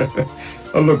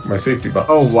 Oh look, my safety box.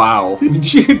 Oh wow.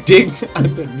 Did you dig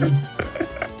underneath?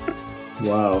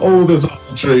 Wow. Oh, there's a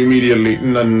ultra immediately.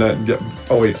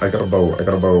 Oh wait, I got a bow.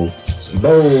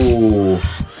 Bow.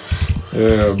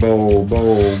 Yeah, bow.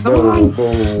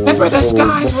 Pepper the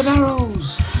skies with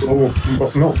arrows!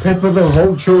 No, pepper the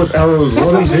vulture with arrows.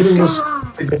 What is hitting us?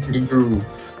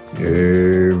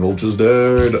 Yeah, vulture's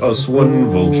dead. Us one,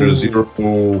 vulture zero.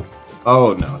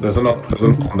 Oh no. There's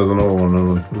another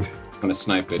one. I'm gonna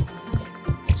snipe it.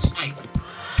 Snipe!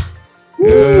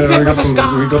 Yeah, Pepper we got the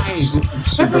some. We got skies!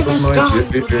 some. Pepper the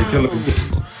skies! Kill him.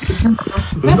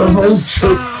 Pepper the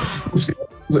skies!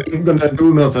 Ain't gonna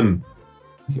do nothing.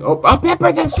 Oh,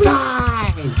 pepper the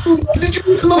skies! Did you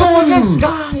Pepper the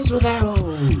skies with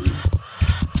arrows!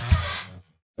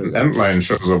 An antlion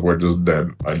shows up, we're just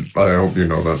dead. I hope you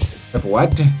know that.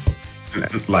 What? An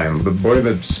antlion, the boy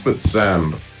that spits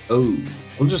sand. Oh,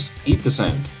 we'll just eat the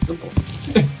sand. Simple.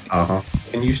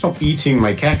 Can you stop eating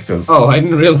my cactus? Oh, I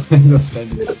didn't realize I was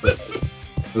standing there.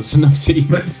 There's enough to eat.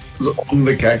 It's on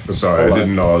the cactus. Sorry, I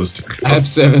didn't know I was too close. I have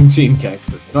 17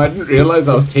 cactus. No, I didn't realize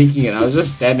I was taking it. I was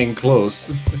just standing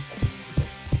close.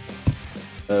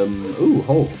 Ooh,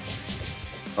 hole.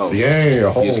 Oh, yay, a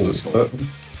hole. Useless hole.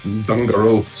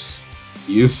 Dungaroos.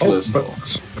 Useless but hole.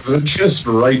 They're just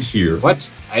right here. What?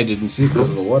 I didn't see it because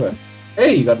of the water.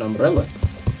 Hey, you got an umbrella.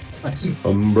 Nice.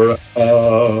 Umbrella.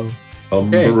 At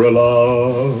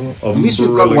least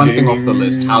we've got one thing off the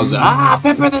list. How's it?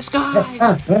 Pepper the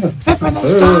skies! Pepper the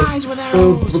skies with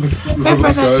arrows!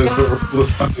 Pepper the skies!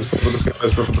 Pepper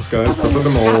the skies! Pepper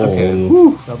them all.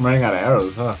 Whew, I'm running out of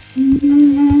arrows, huh?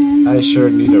 I sure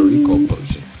need a recall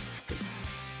potion.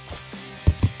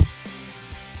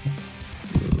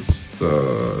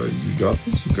 You got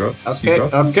this, you got this, okay, you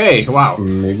got this. Okay, wow.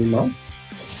 Maybe not.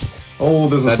 Oh,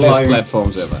 there's a slime. slime.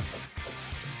 Platforms ever.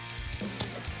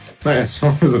 As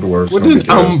long as it works. What an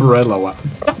umbrella, wow.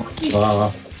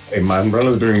 Hey, my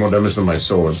umbrella's doing more damage than my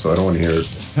sword, so I don't want to hear it.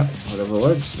 Whatever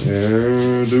works.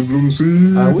 Yeah, the bloom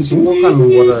seeds. We can walk on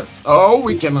water. Oh,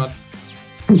 we cannot.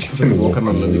 We can walk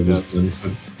on lily pads.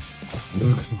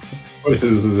 What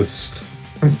is this?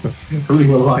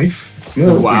 Real life?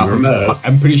 No, wow.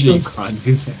 I'm pretty sure you can't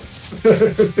do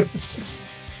that.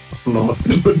 No,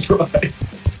 never try.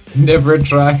 Never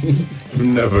try.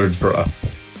 Never try.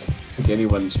 I think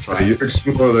anyone's tried. You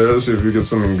explore there, see if you get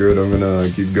something good. I'm gonna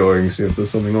keep going, see if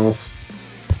there's something else.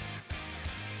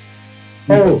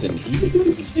 Oh!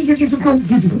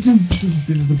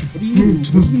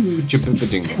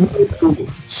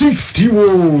 Safety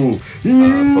wall!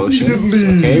 Potions.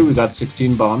 Okay, we got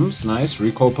 16 bombs. Nice.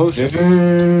 Recall potion.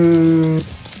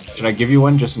 Should I give you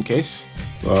one just in case?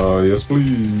 Yes,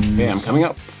 please. Okay, I'm coming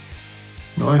up.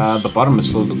 Nice. The bottom is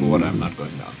filled with water. I'm not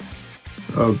going down.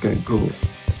 Okay, cool.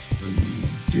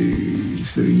 2,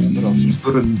 3.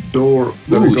 Put a door.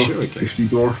 There we go. Sure, Safety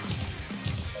door.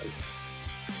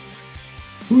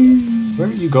 Where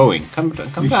are you going? Come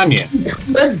down here.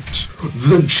 Collect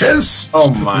the chest.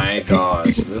 Oh my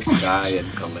gosh, this guy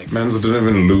and collect. Mans didn't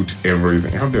even loot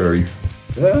everything. How dare you?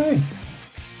 Hey.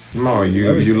 No,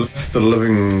 you left the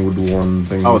living with one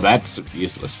thing. Oh, that's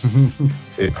useless.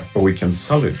 Yeah, but we can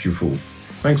sell it, you fool.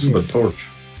 Thanks for the torch.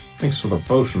 Thanks for the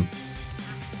potion.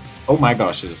 Oh my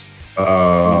gosh, it's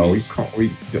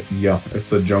yeah,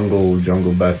 it's a jungle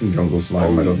bat and jungle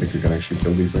slime. I don't think we can actually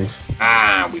kill these things.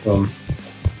 We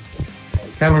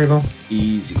can we though?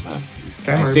 Easy, man.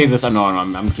 I say this, no,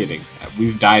 I'm kidding.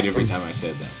 We've died every time I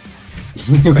said that.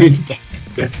 We've died.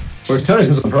 Yeah. We're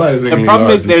telling surprisingly. The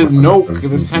problem is there's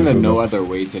kind of no other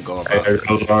way to go about it.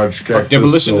 A large cactus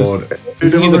demolitionist.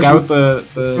 Isn't he the guy with the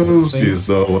He's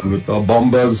the one with the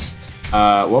bombas.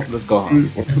 Well, let's go on.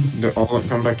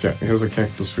 Come back here. Here's a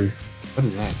cactus for you. What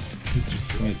is that? Just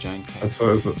give me a giant cactus.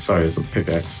 Sorry, it's a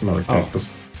pickaxe, not a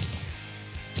cactus.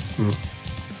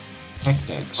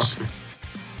 Cactus. Okay.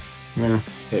 Yeah.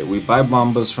 Okay, we buy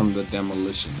bombas from the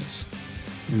demolitionist.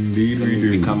 Indeed we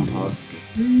do. Become part.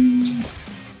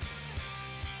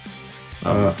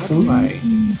 How do I?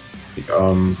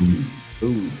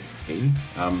 Ooh, okay.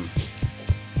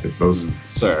 Get those.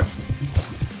 Sir.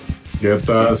 Get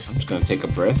those. I'm just gonna take a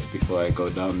breath before I go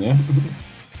down there.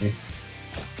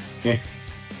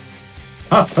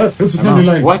 It's a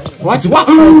dandelion. What? What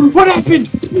happened?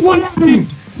 What happened?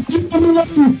 It's a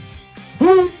dandelion.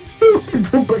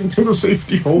 Go back to the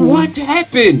safety hole. What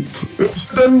happened? It's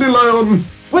a dandelion.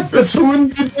 What? It's a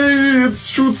windy day. It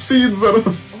shoots seeds at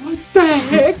us. What the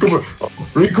heck? Come on.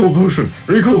 Recall potion.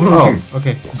 Recall potion. Oh,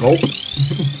 okay. Gulp.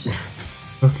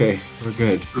 Okay, we're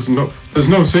good. There's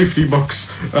no safety box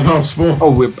at our spawn.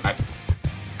 Oh,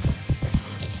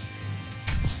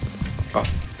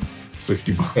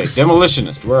 Safety box. Okay,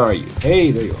 demolitionist, where are you?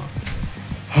 Hey, there you are.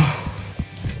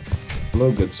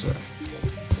 Hello, good sir.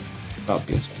 Oh,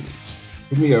 yes, please.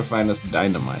 Give me your finest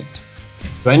dynamite.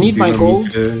 Do I need my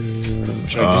gold?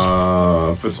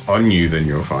 If it's on you, then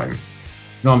you're fine.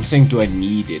 No, I'm saying, do I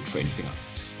need it for anything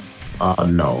else?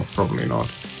 No, probably not.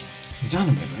 It's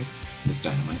dynamite, right? It's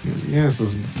dynamite. Yes,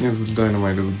 it's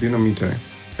dynamite. It's dynamite.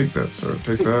 Take that, sir.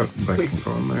 Take that. That can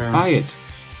go in there. Buy it.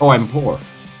 Oh, I'm poor.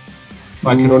 Oh,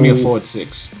 I can only afford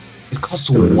 6. It costs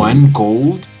 1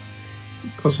 gold?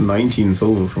 It costs 19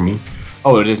 silver for me.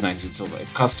 Oh, it is 19 silver.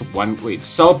 It costs 1... Wait,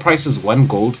 sell price is 1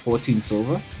 gold, 14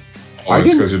 silver? Oh,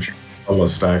 it's because you're trying to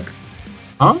stack.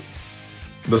 Huh?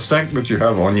 The stack that you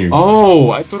have on you. Oh,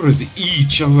 I thought it was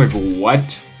each. I was like,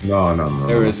 what? No.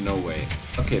 There is no way.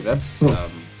 Okay, that's... we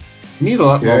need a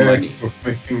lot more money. We're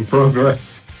making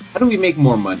progress. How do we make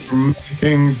more money? We're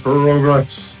making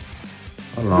progress.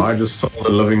 I don't know, I just sold a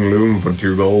living loom for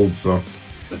 2 gold, so...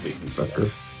 Sucker.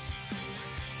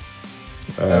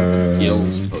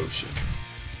 Gills potion.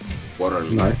 Water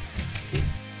nice.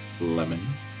 Lemon.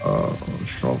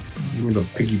 Shop. Give me the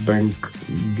piggy bank.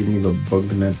 Give me the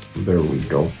bug net. There we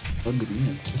go. Bug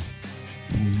net.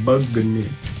 Bug net.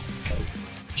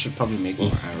 Should probably make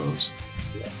more arrows.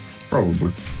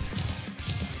 Probably.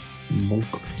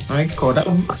 I caught up.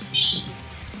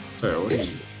 Sorry, what are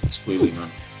you squealing on?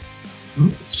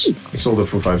 I sold it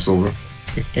for 5 silver.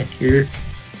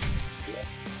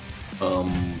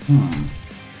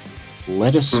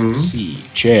 Let us see.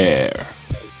 Chair.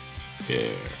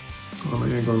 Go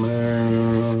in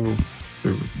there.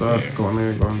 Favorite that. Go in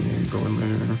there. Go in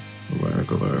there.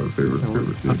 Go there.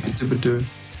 Favorite.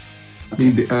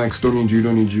 Need the axe. Don't need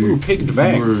you. Ooh, piggy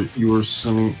bank. You are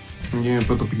selling. Yeah,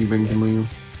 put the piggy bank in there.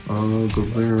 Go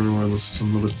there. There's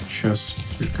another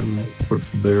chest you can put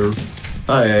there.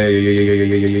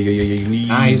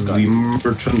 He's got the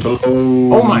merchant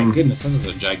alone. Oh my goodness, that is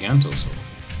a gigantosaur.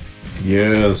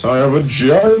 Yes, I have a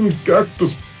giant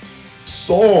cactus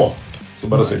saw. So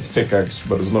about to say pickaxe,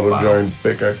 but it's not a giant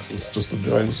pickaxe, it's just a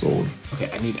giant sword. Okay,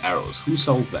 I need arrows. Who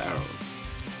sold the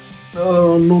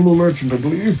arrows? Normal merchant, I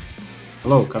believe.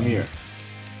 Hello, come here.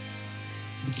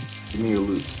 Give me your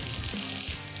loot.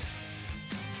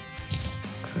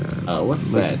 What's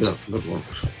that?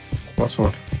 What's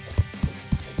what?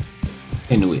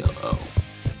 Pinwheel. Oh,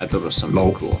 I thought it was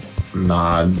something cool.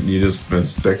 Nah,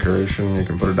 it's decoration. You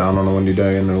can put it down on a windy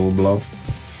day and it will blow.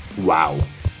 Wow.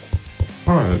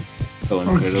 Alright. So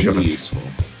incredibly useful.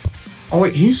 Oh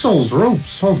wait, he sells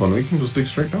ropes. Hold on, we can just dig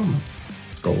straight down there.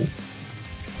 Let's go.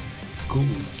 Cool.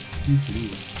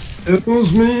 It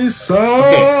was me, sir.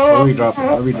 Okay, where are we dropping?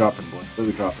 Where are we dropping, boy? Where are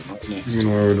we dropping? What's next? You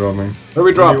know where are we dropping? Where are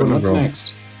we dropping? What's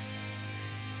next?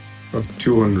 Up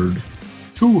 200.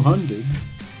 200?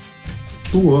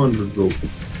 200 gold.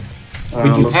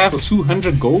 But you have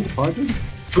 200 gold, pardon?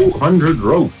 200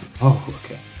 rope. Oh,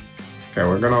 okay. Okay,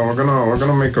 we're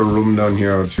gonna make a room down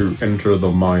here to enter the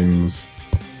mines.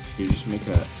 You just make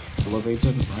a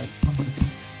elevator, right?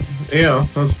 Yeah,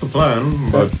 that's the plan,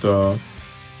 but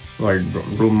like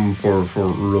room for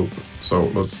rope. So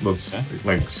let's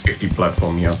like safety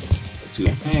platform, yeah. To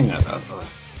hang on,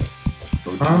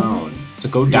 go down. To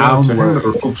go down to where hang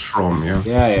the ropes from, yeah.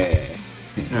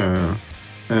 Yeah.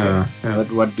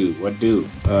 What do?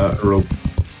 Rope.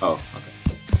 Oh,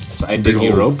 okay. So I dig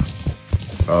your rope.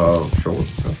 Sure.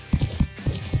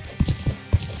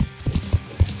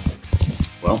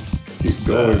 Well, keep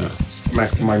going.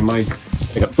 Smack my mic.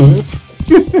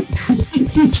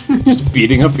 Just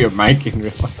beating up your mic in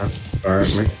real life.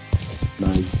 Apparently.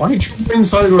 Nice. Why did you go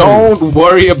inside? Don't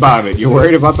worry about it. You're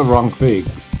worried about the wrong things.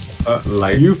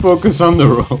 Like you focus on the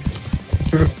rope.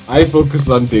 I focus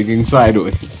on digging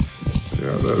sideways.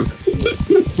 Yeah, that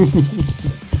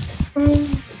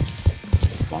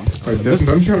is...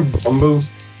 don't you have bombers?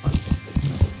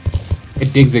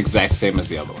 It digs exact same as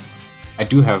the other one. I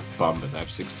do have bombers. I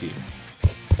have 16.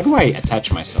 How do I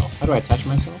attach myself?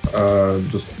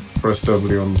 Just press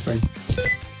W on the thing.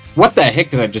 What the heck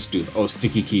did I just do? Oh,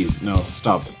 sticky keys. No,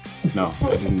 stop. No,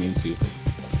 I didn't mean to.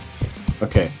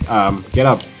 Okay, get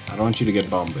up. I don't want you to get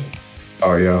bombed.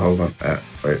 Oh yeah, hold on.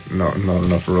 Wait, not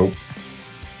enough rope.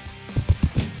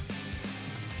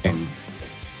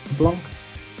 Plonk.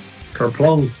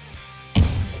 Kerplonk.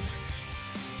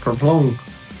 Kerplonk.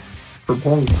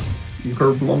 Kerplonk.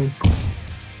 Kerplonk.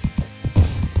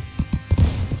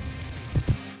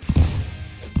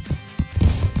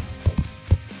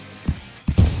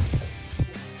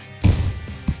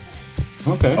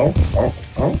 Okay. Oh!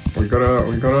 We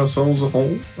got ourselves a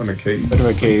hole and a cave. Bit of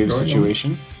a cave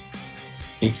situation.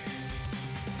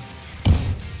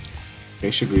 Okay,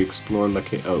 should we explore the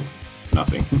cave? Oh,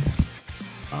 nothing.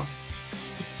 Oh.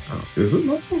 Is it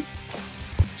nothing?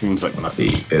 Seems like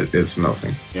nothing. It's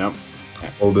nothing. Yep.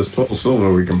 Oh, this 12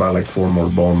 silver, we can buy like 4 more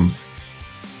bombs.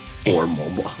 4 more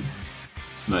bombs.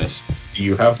 Nice. Do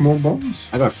you have more bombs?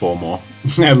 I got 4 more.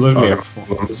 I literally have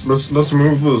 4. Let's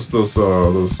move this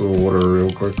water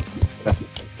real quick.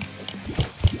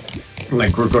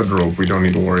 Like we're good rope, we don't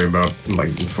need to worry about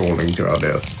like falling to our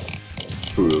death.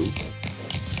 True.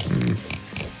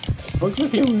 How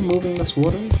exactly are we moving this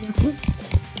water exactly?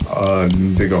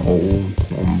 Dig a hole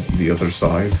on the other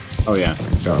side. Oh yeah.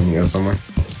 Like down here somewhere.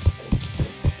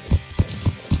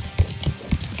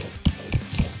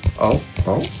 Oh.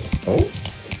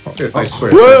 I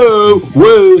swear.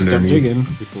 Whoa! Stop digging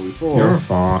before we fall. You're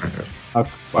fine.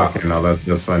 Okay, no,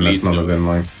 that's fine. That's not within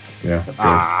line. Yeah.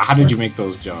 How did you make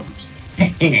those jumps?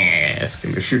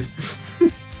 Shoot.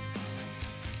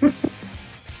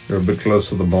 You're a bit close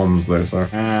to the bombs there, sir.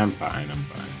 I'm fine.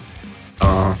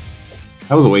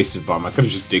 That was a wasted bomb. I could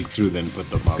have just dig through then put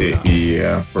them up.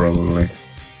 Yeah, probably.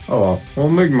 Oh well, we'll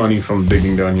make money from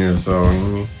digging down here, so.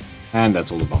 And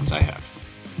that's all the bombs I have.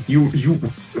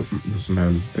 Listen,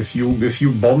 man. If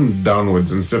you bombed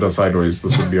downwards instead of sideways,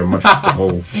 this would be a much better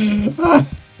hole.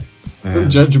 Don't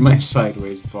judge my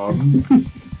sideways bombs.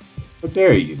 How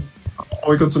dare you?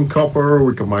 Oh, we got some copper.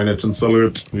 We can mine it and sell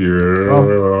it. Yeah.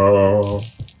 Oh.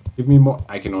 Give me more.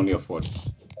 I can only afford.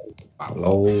 Wow.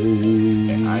 Hello.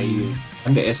 Okay, I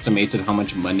underestimated how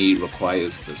much money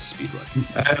requires this speedrun.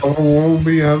 We'll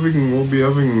be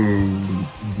having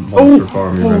monster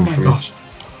farm eventually. Oh my gosh.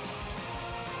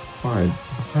 Why?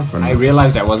 What happened? I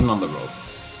realized I wasn't on the road.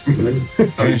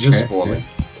 I was just falling.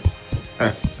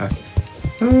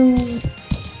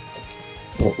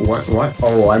 What?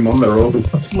 Oh, I'm on the road.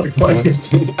 It's like, what?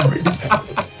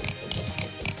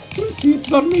 See, it's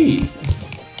not me.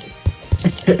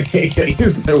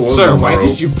 Sir, why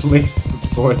did you place the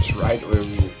torch right where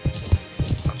we were?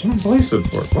 I didn't place it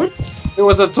for what? There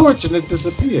was a torch and it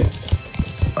disappeared.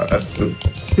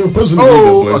 It wasn't me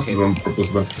that placed it on purpose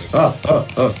then.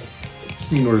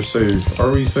 We're safe.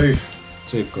 Are we safe?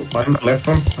 Safe, go. On the left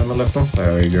one?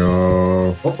 There we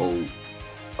go. Uh-oh.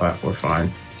 We're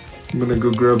fine. I'm gonna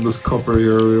go grab this copper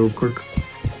here real quick.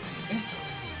 Okay.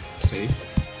 Safe.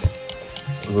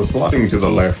 There's lighting to the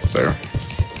left there.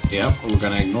 Yeah, we're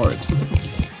gonna ignore it.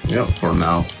 Yep, for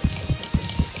now.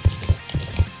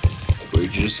 We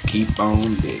just keep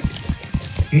on digging.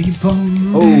 Keep on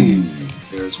digging. Oh,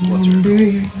 there's water.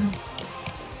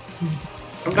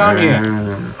 Come down here.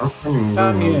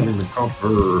 Down here. The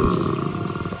copper.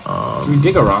 Should we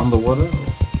dig around the water?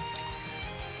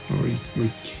 We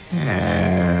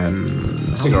can.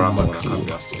 Dig around the water.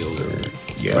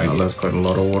 Yeah, no, that's quite a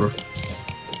lot of water.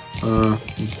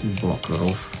 Let's block that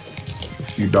off.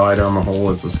 If you die down the hole,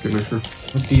 it's a skill issue.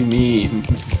 What do you mean?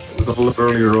 There's a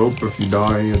literally rope. If you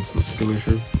die, it's a skill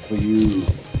issue. For you.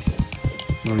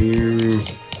 Are you...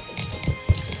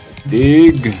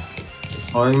 Dig.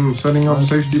 I'm setting up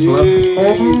safety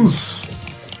platforms.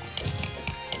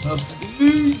 Must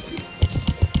dig.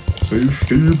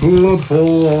 Safety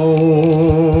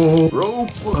platform.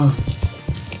 Rope.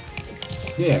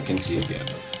 Yeah, I can see it again.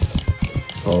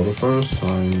 For the first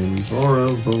time in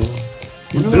forever.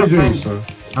 Keep digging, sir.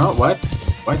 Oh, what?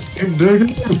 What? Keep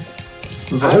digging.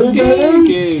 There's a I'm hole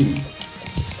digging.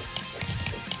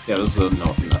 Yeah, there's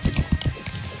nothing.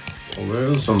 Well,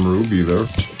 there's some ruby there.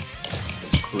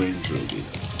 It's cringe ruby.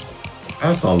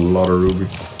 That's a lot of ruby.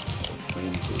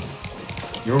 Cringe ruby.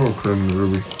 You're cringe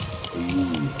ruby.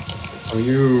 Ooh. Are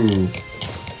you?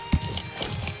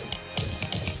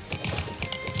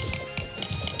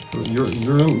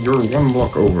 You're one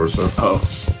block over, sir. Oh.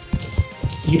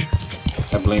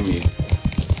 I blame you.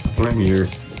 Blame you.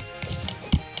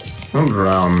 Don't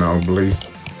drown now, please.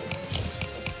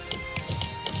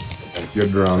 You're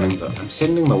drowning. I'm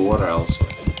sending the water elsewhere.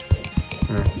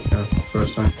 Yeah,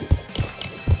 first time.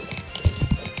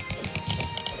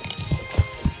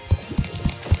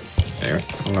 Anyway,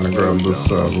 I'm gonna grab this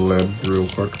lead real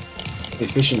quick.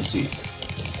 Efficiency.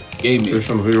 Gaming.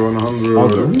 Efficiency 100.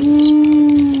 Others.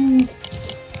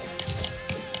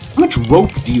 How much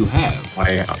rope do you have?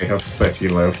 I have 30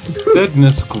 left.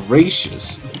 Goodness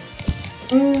gracious.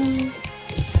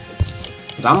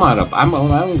 Cause I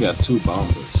only got 2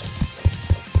 bombers.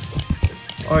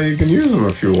 Oh, you can use them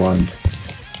if you want.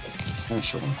 Yeah,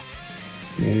 sure.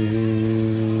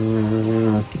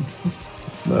 Yeah.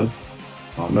 It's bad.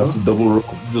 I'm gonna have to double roll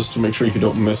just to make sure you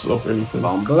don't mess up anything.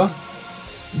 Bomber?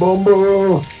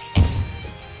 Bomber!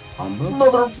 Bomber?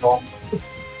 Another bomber!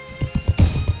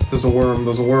 There's a worm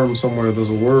somewhere, there's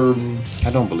a worm.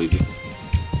 I don't believe you.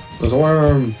 There's a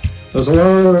worm! There's a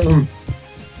worm!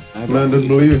 Man didn't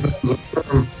believe there was a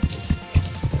worm.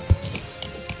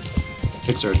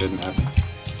 Pixar didn't happen.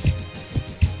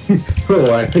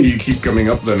 Why you keep coming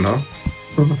up then, huh?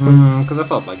 Because I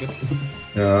felt like it.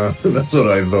 Yeah, that's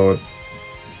what I thought.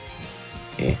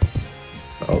 Yeah.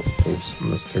 Oh, oops,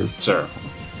 missed two. Sir.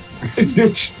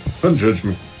 Don't judge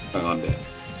me. Hang on there.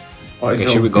 Okay,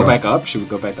 should we go back up? Should we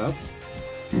go back up?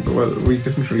 Well, we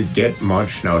didn't really get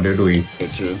much now, did we?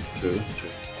 Okay, true.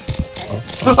 Oh.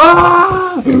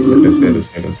 Ah!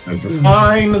 It's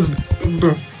fine.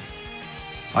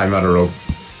 I'm at a rope.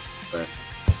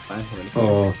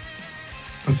 Oh.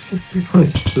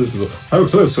 How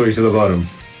close are you to the bottom?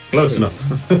 Close enough.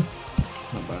 Not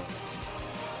bad.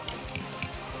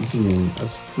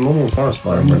 That's normal forest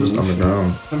fire, we're just on the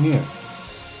ground. Come here.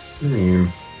 What do you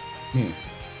mean? Here.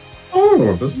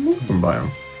 Oh, there's a mountain biome.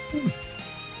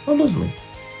 How lovely.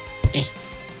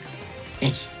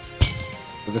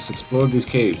 Let us explore these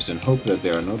caves and hope that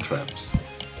there are no traps.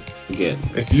 Again.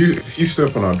 If you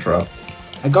step on our trap.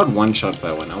 I got one shot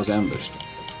by one. I was ambushed.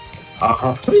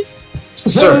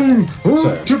 Sir!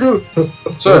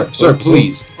 Sir,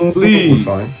 please. Please.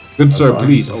 Fine. Good sir, fine.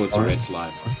 please. That's Oh, it's fine. a red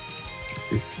slime.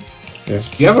 Yeah.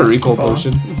 Do you have a recall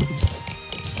potion?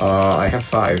 I have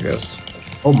 5, yes.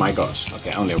 Oh my gosh.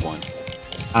 Okay, I only have 1.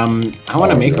 I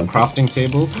want to make a crafting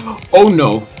table. Oh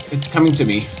no! It's coming to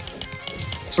me.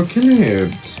 So kill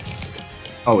it.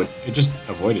 Oh, it just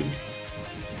avoided me.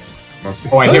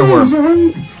 Oh, I hear worm. I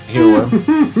hear worm.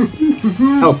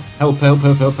 Help,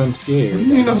 I'm scared.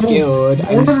 I'm scared.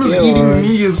 I'm scared. Eating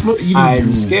me, it's not eating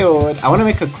I'm scared. I want to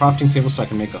make a crafting table so I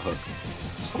can make a hook.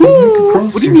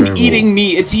 What do you mean eating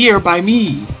me? It's here by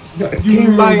me.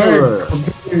 You liar.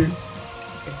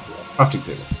 Crafting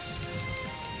table.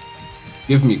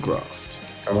 Give me graft.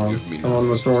 Come on,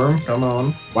 Mr. Worm, come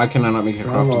on. Why can I not make a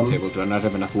crafting table? Do I not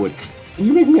have enough wood? Can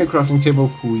you make me a crafting table,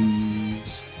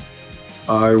 please?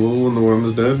 I will when the worm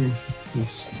is dead.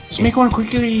 Just make one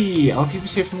quickly. I'll keep you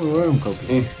safe from the worm,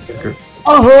 Kobe. Okay.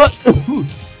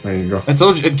 There you go. I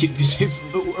told you I'd keep you safe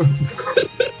from the worm.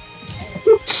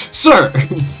 Sir!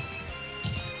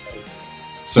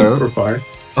 Sir? We're fine.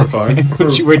 We're fine.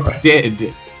 But you were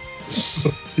dead.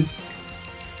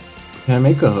 Can I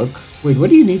make a hook? Wait, what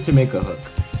do you need to make a hook?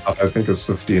 I think it's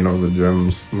 15 of the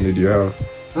gems. How many do you have?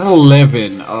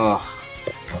 11. Ugh.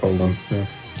 Hold on. Yeah.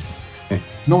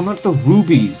 No, not the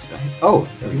rubies. Oh.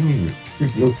 What do you mean?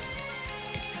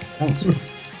 Thanks.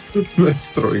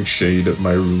 That's throwing shade at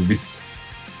my ruby.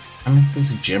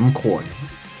 Amethyst gem corn.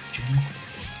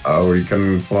 Oh, we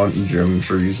can plant gem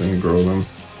trees and grow them.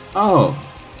 Oh.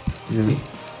 Yeah.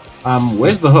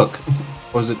 Where's the hook?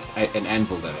 Or is it an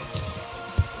anvil that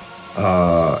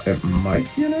It might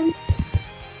be an anvil.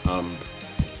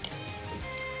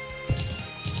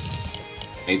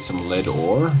 Made some lead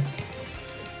ore.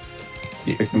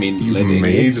 I mean, you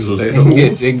made lead ore?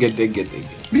 Ingot.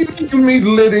 You made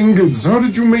lead ingots. How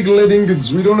did you make lead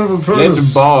ingots? We don't have a furnace.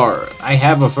 Lead bar. I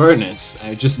have a furnace.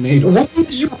 I just made one. Why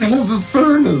do you have a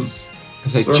furnace?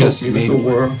 Because I just made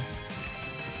one.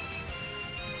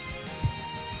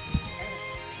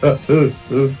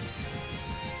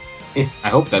 I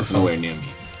hope that's nowhere near me.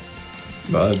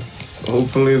 But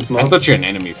hopefully it's not. I thought you're an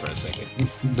enemy for a second.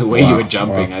 The way you were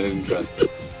jumping, I didn't trust it.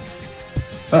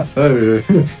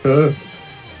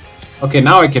 Okay,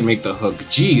 now I can make the hook.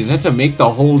 Jeez, I had to make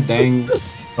the whole dang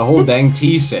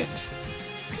tea set.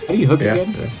 How do you hook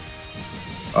again? Yeah.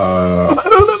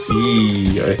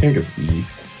 C. I think it's E.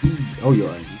 Oh, you're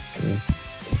right. Yeah.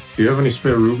 Do you have any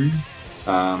spare rubies?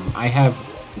 I have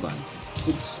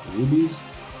 6 rubies,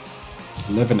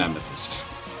 11 amethyst.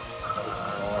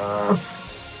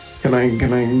 Can I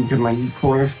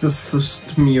craft this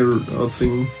smear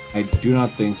thing? I do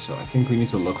not think so. I think we need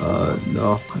to look for it.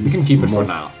 No. We can keep it for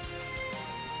now.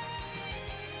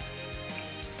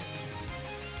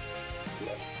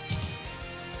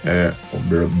 I'll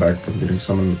be right back. I'm getting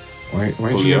summoned. Why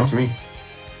did you talk to me?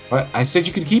 What? I said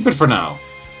you could keep it for now.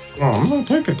 Oh, no,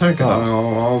 take it.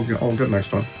 I'll get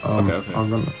next one. Okay.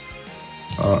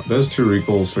 There's 2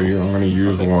 recalls for you. I'm gonna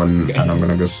use one, and I'm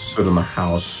gonna go sit in the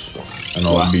house, and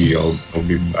I'll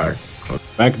be back.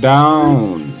 Back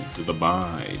down to the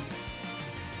mine.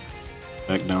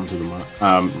 Back down to the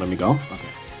mine. Let me go.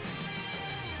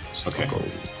 Okay.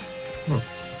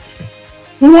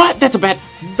 What? That's a bet.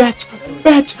 Bet.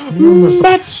 That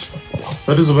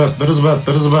is a bet.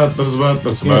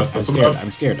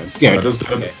 I'm scared. That is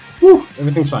good. Okay. Whew.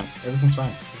 Everything's fine.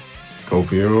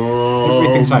 Copio.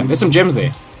 Everything's fine. There's some gems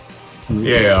there.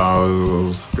 Yeah, I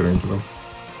was getting to them.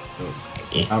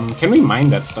 Can we mine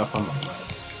that stuff on the map?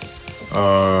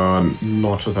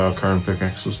 Not without current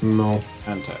pickaxes, no.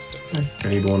 Fantastic. I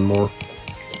need one more.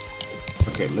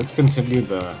 Okay, let's continue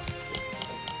the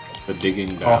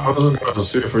digging down. I was about to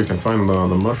see if we can find the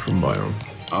mushroom biome.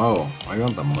 Oh, I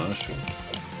want the mushroom.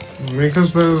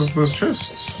 Because there's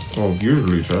chests. Well,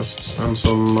 usually chests. And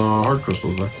some hard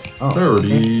crystals there. Oh, there it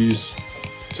is.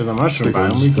 To the mushroom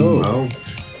biome we go.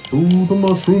 To the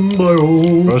mushroom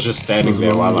biome. I was just standing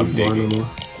there while I'm digging.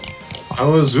 I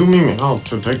was zooming out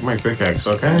to take my pickaxe,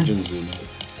 okay? Imagine zooming.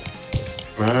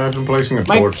 Imagine placing a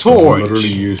my torch. Torch!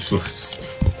 Literally useless.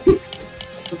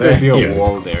 There'd be a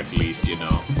wall there at least, you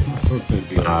know.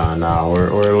 No,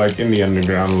 we're like in the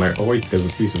underground. Like, oh wait, there's a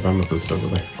piece of amethyst over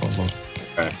there. Hold on.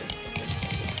 Okay.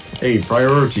 Hey,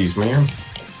 priorities, man.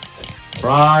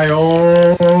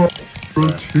 Priorities.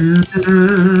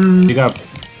 Dig up.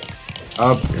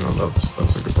 Up. You know,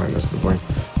 that's a good point. That's a good point.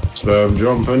 Spam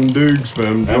jump and dig.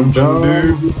 Spam jump and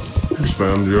dig.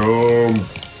 Spam jump.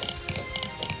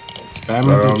 Spam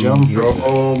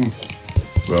jump.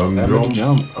 Spam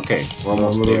jump. Okay, we're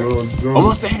almost there.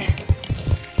 Almost there.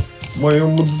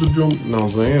 Spam the jump. No,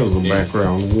 there's the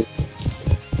background.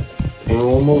 We're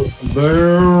almost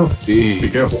there. Be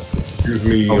careful.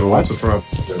 Usually lots of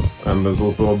traps, and there's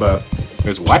also a bat.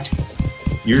 There's what?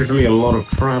 Usually a lot of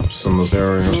traps in this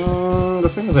area. The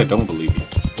thing is, I don't believe you.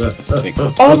 That's the thing.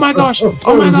 Oh my gosh! Oh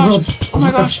my gosh! Oh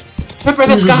my gosh! Pepper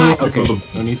the sky! Okay,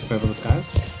 no need to pepper the skies.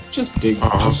 Just dig.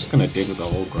 I'm just gonna dig the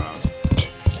whole ground.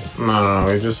 No,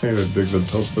 we just need to dig the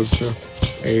top bits here.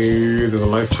 Hey, there's a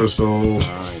life crystal.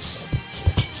 Nice.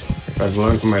 I've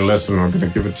learned my lesson. I'm gonna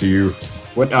give it to you.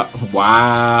 What?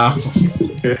 Wow!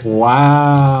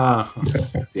 Wow!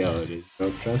 Yo, dude,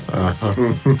 don't trust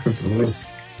me.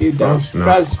 You don't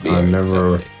trust me. I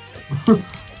never.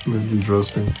 Never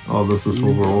trusting. Oh, this is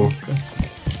overall.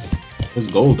 There's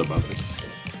gold above it.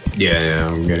 Yeah,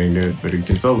 I'm getting to it, but you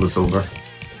can sell the silver.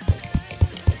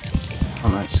 Oh,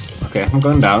 nice. Okay, I'm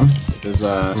going down. There's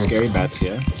scary bats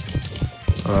here.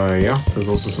 Yeah, there's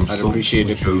also some I'd silt, appreciate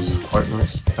it if you quite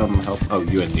nice. Come help. Oh,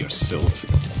 you and your silt.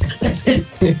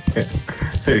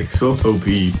 Hey, silt OP.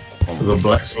 There's a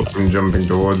black slime jumping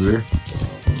towards you.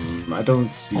 I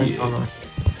don't see it.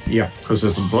 Yeah, because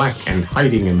it's black and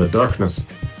hiding in the darkness.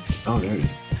 Oh, there it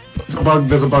is. There's a bug,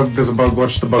 there's a bug, there's a bug.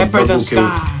 Watch the bug. Pepper Bug the will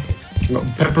skies. kill.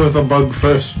 No, pepper the bug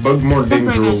first. Bug more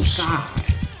dangerous. Pepper the sky.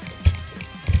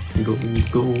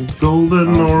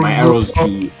 Golden or my arrows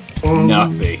do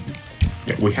nothing.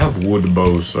 Yeah, we have wood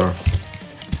bows, sir.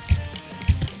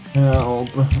 Help.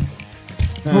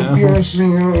 Help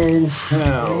yourself.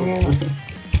 Help.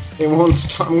 It won't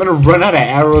stop. I'm gonna run out of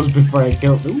arrows before I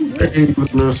kill them. Hey, the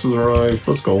nurses arrived.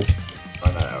 Let's go.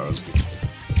 Run out of arrows.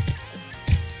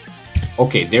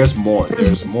 Okay, there's more.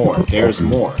 There's more. There's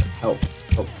more. Help.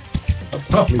 Help.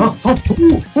 Help.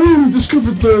 Please. Oh,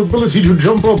 discovered the ability to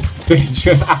jump up.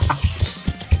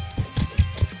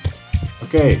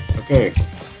 Okay.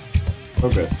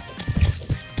 Progress.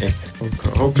 Yeah.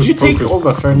 Okay. Did you take all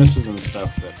the furnaces and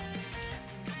stuff then?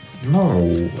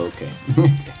 No. Okay.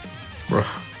 Bruh.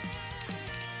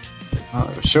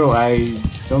 Sure, I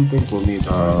don't think we'll need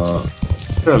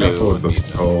surely we won't need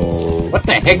them. What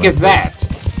the heck is that?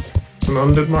 It's an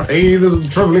undead merchant. Hey, there's a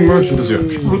traveling merchant is here.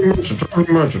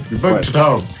 Traveling merchant. You're back to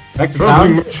town. Back to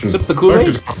town? Sip the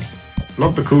Kool-Aid?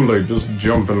 Not the Kool-Aid, just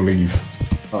jump and leave.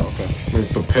 Oh, okay. Like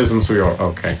the peasants we are.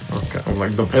 Okay. I'm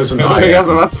like the peasant I was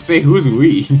about to say, who's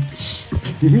we? Who's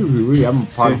we? I'm a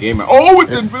part gamer. Oh,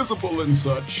 it's invisible and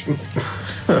such.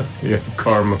 Yeah,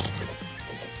 karma.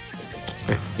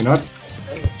 You know what?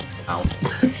 Ow.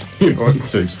 You know what? It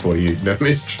takes 48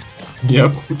 damage.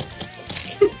 Yep.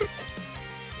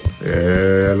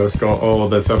 Yeah, let's go. Oh,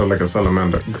 that sounded like a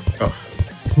salamander. Oh.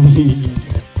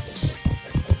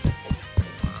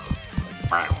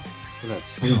 Wow.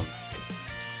 That's.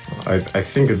 I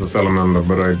think it's a salamander,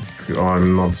 but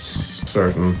I'm not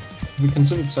certain. We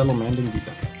considered salamandering the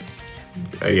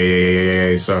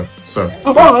Yeah, sir.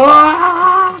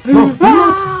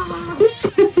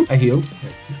 I healed.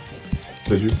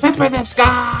 Did you? Pepper the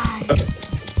sky!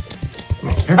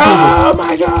 Oh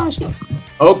my gosh!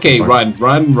 Okay, run.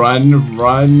 Block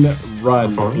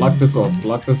this off.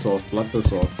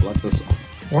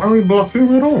 Why are we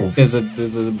blocking it off? There's a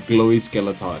glowy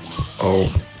skeleton. Oh.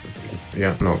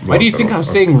 Yeah, no. Why do you think I was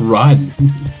saying run?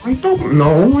 I don't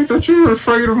know. I thought you were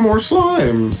afraid of more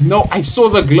slimes. No, I saw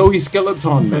the glowy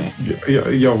skeleton, man.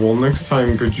 Yeah, well, next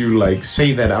time could you, like,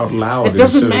 say that out loud? It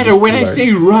doesn't matter. When I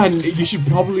say run, you should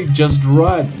probably just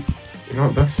run. You know,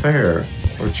 that's fair.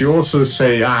 But you also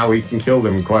say, we can kill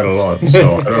them quite a lot,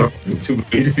 so I don't know to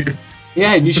believe you.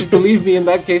 Yeah, you should believe me in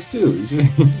that case, too.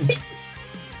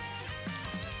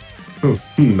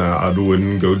 Nah, I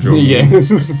wouldn't go join. Yes.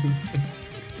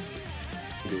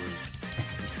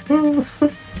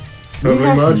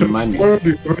 Money.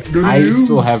 I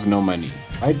still have no money.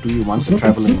 Why do you want the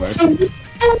traveling merchant?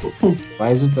 Why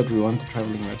is it that we want the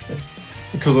traveling merchant?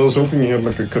 Because I was hoping he had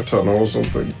like a katana or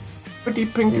something. Pretty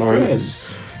pink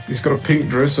dress. He's got a pink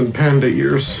dress and panda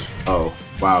ears. Oh,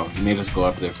 wow. You made us go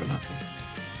up there for nothing.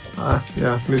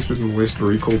 Yeah, at least we didn't waste a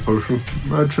recall potion.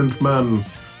 Merchant man,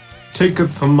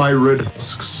 taketh my red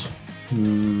husks.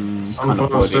 Can't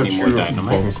afford any more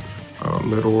dynamite.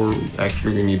 Little,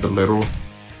 actually we need the little.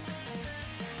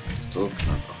 Still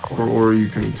can't afford. Or you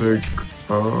can take,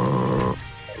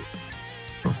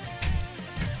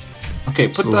 Okay,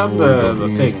 put down the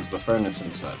things, the furnace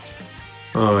and such.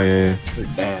 Oh, yeah.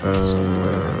 Damn. Go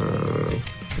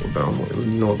down.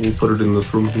 No, we'll put it in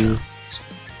this room here.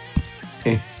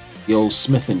 The old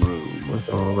smithing room. With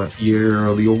all that.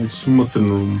 Yeah, the old smithing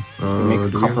room.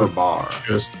 Make copper bar.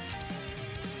 Chest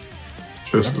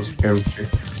is empty.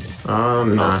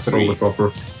 Nah, sell the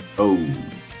copper. Oh.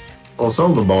 I'll sell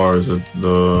the bars with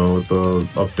the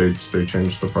updates. They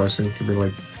changed the pricing to be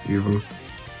like even.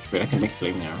 Wait, I can make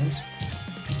flaming arrows?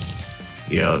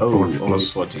 Yeah, only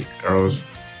 40 arrows.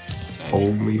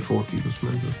 Only 40 this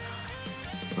minute.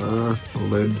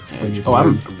 Lead. Oh,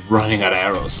 I'm running out of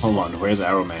arrows. Hold on, where's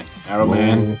Arrowman?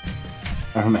 Arrowman.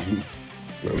 I'm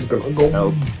gonna go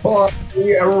help. Buy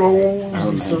the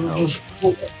arrows. Arrowman,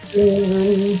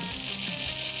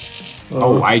 help.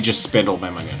 Oh, I just spent all my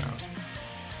money on arrows.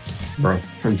 Bro,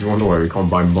 do you wonder why we can't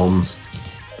buy bombs?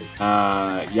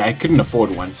 Yeah, I couldn't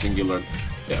afford one singular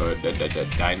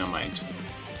dynamite.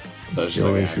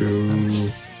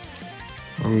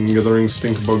 I'm gathering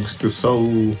stink bugs to sell.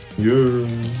 Yeah.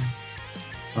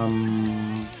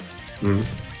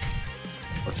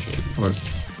 Okay. What?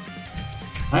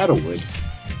 I had a wood.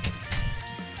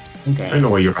 Okay. I know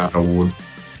where you're at, a wood.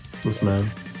 This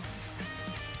man.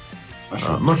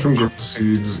 Mushroom growth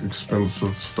seeds,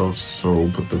 expensive stuff, so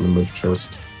put them in the chest.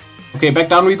 Okay, back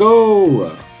down we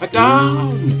go! Back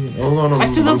down! Hold on,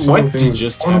 back to the what did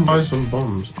just happen? I want to buy some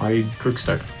bombs. I quick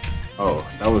stack. Oh,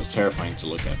 that was terrifying to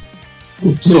look at.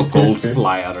 So gold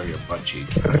fly out of your butt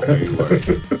cheeks. There you were.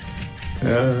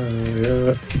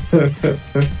 Yeah.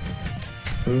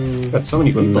 Got so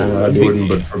many people. I wouldn't,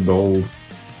 but for gold.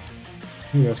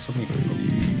 You have so many people.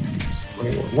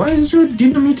 Why is your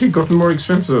dynamite gotten more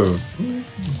expensive?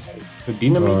 The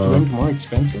dynamite went more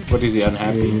expensive? What, is he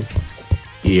unhappy?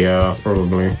 Yeah,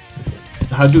 probably.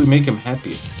 How do we make him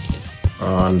happy?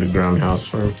 Underground house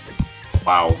for him.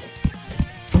 Wow.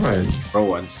 Alright. Bro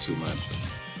wants too much.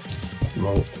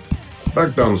 Well,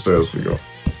 back downstairs we go.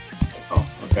 Oh,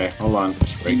 okay. Hold on.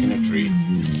 Breaking a tree.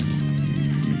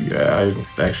 Yeah,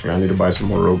 I need to buy some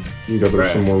more rope. You gather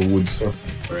some more wood stuff.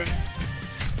 Right.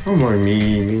 Oh my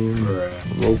me.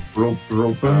 Rope,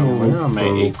 where are my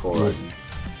acorn?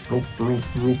 Rope,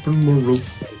 and more rope.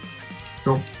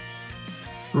 Go.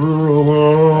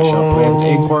 I shall plant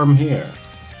acorn here.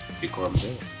 Acorn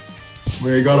there.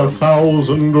 We got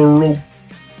 1,000 rope.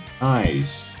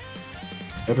 Nice.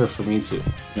 Better for me too.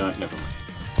 No, never mind.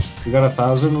 We got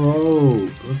 1,000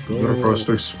 rope. Let's go. Better for us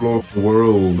to explore the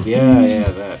world.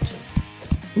 Yeah, that.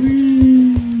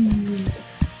 Whee!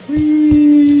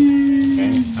 Whee!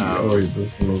 Okay. Oh, wait,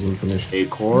 this one wasn't finished.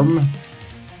 Acorn.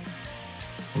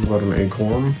 What about an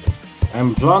acorn?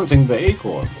 I'm planting the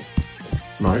acorn.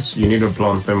 Nice. You need to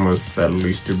plant them with at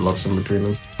least 2 blocks in between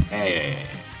them. Hey.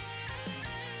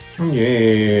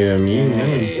 Yeah, I mean,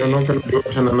 you're not gonna do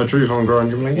it and then the trees won't grow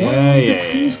and you're like, yeah. The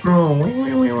trees grow.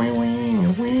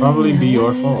 Probably be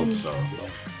your fault, so.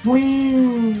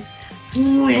 It'll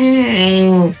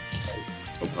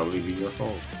probably be your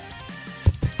fault.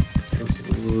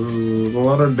 There's a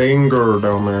lot of danger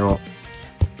down there.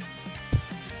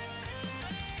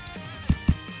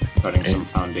 Putting some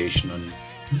foundation on.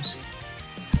 Nice.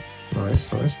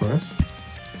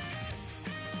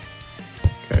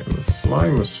 Okay, the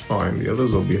slime is fine. The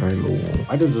others are behind the wall.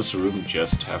 Why does this room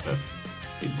just have a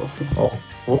table? Oh.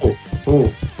 I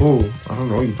don't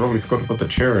know. You probably forgot to put the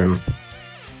chair in.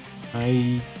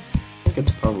 I think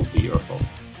it's probably your fault.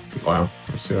 Wow.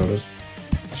 Let's see how it is.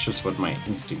 That's just what my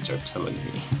instincts are telling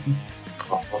me.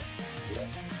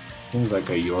 Seems like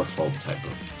a your fault type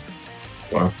of.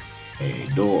 Wow. Hey,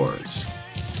 doors.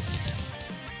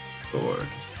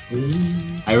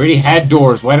 I already had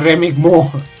doors. Why did I make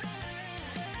more?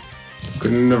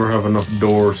 Could never have enough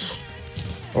doors.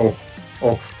 Oh.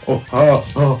 Okay,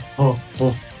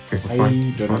 I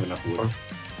don't have enough wood.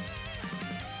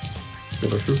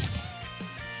 Should I shoot?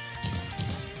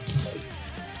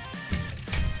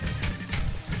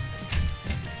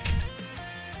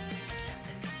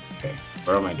 Okay,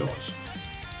 where are my doors?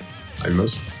 I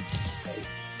missed.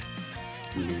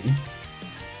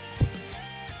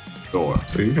 Door.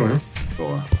 So you can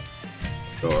Door.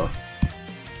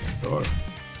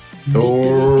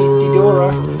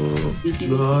 Dora,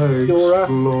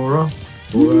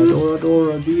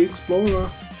 the explorer.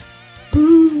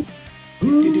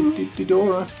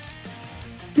 Dora.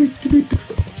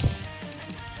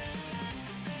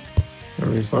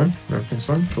 Everything's fine. Everything's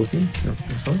fine. Coping.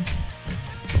 Everything's fine.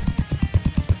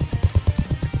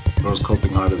 Bro's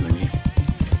coping harder than me.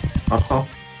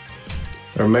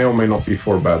 There may or may not be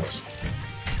 4 beds.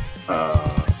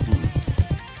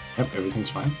 Yep, everything's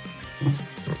fine.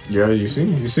 Yeah, you see?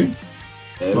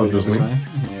 Everything's fine.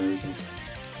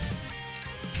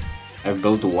 I've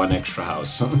built 1 extra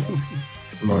house.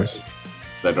 Nice.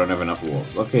 I don't have enough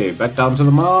walls. Okay, back down to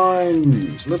the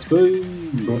mines. Let's go.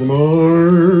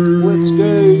 Let's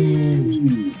go.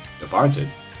 Departed.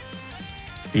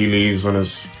 He leaves when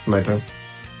it's nighttime.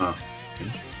 Oh.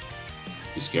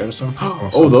 You scared of something?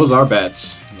 Oh, those are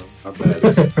bats.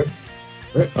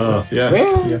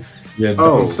 Yeah.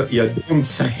 Don't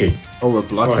say. Oh, we're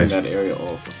blocking that area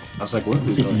off. I was like, what are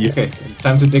we doing? Okay,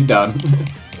 time to dig down.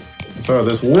 So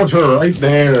there's water right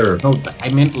there. No, I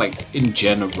meant like in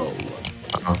general.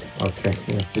 Okay.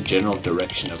 Yeah. The general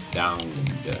direction of down.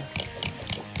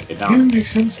 Okay, down. Yeah,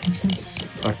 makes sense.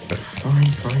 Okay, fine.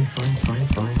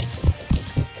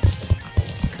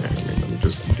 Okay, let me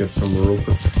just get some rope.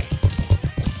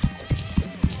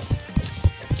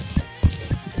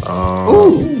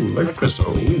 Ooh, like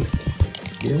crystal. Yay,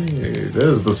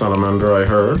 there's the salamander I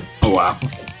heard. Oh wow.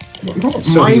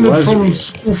 So mine it from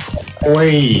so far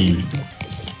away.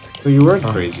 So you weren't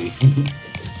crazy.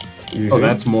 Oh,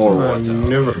 that's more water.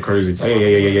 Never crazy.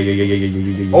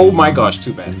 Hey. Oh my gosh,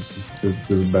 2 bats. There's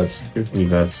bats. Give me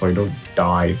that so I don't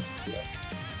die.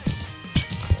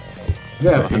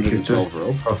 Yeah, 112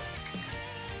 rope.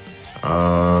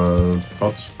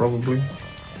 Pots probably.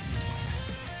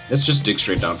 Let's just dig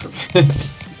straight down from here.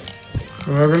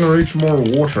 We're gonna reach more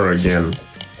water again.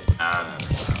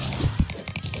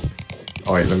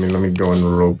 Oh wait, let me go and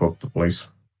rope up the place.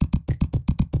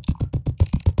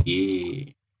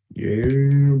 Yeah.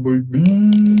 Yeah, baby.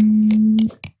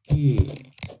 Yeah.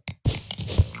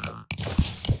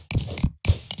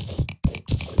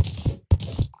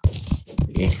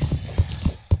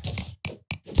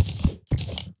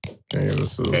 Okay,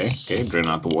 this is... Okay, drain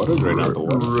out the water,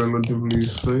 Relatively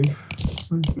safe.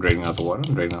 Draining out the water.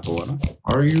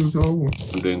 Are you though?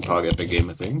 I'm doing Pog Epic Game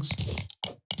of Things.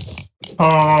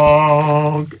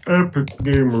 Pog Epic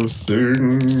Game of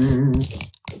Things.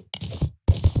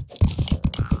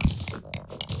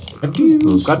 Have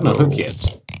you gotten a hook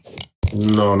yet?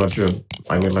 No, not yet.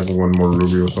 I need like 1 more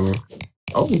ruby or something.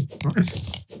 Oh,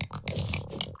 nice.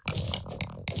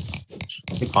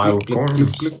 Pile of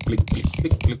coins. Click.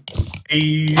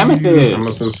 Hey,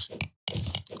 Amethyst.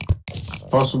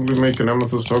 possibly make an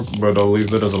amethyst hook, but I'll leave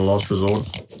that as a last resort.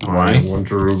 Why? I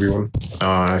want a ruby one.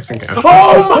 I think.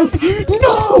 Oh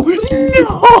no!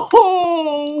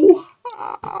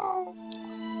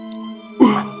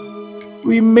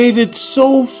 We made it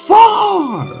so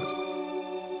far.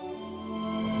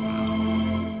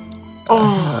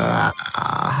 Oh.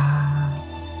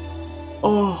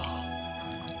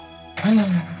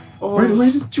 Where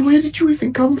did you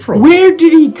even come from? Where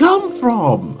did he come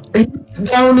from?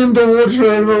 Down in the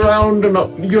water and around and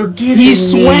up. You're kidding me. He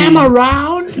swam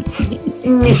around?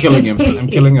 I'm killing him. I'm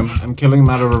killing him. I'm killing him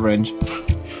out of revenge.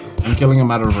 I'm killing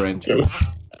him out of revenge.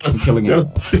 I'm killing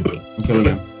him. I'm killing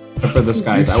him. Pepper the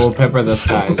skies. I will pepper the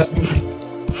skies.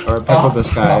 Or pepper the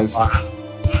skies.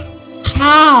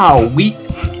 How?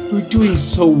 We're doing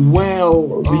so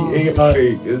well. The AI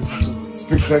is just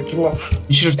spectacular.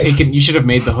 You should have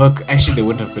made the hook. Actually, there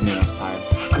wouldn't have been enough time.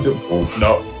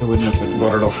 No. There wouldn't have been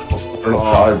not enough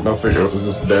time. Nothing. It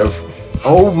was just death.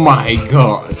 Oh my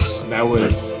gosh. That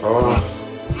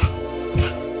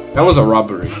was a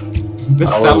robbery. The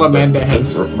salamander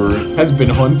has been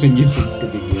haunting you since the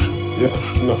beginning. Yeah,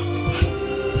 no.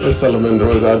 The salamander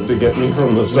was out to get me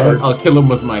from the start. I'll kill him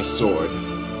with my sword.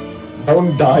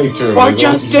 Don't die to him. For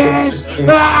justice!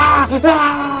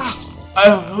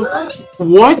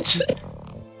 What?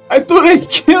 I thought I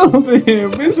killed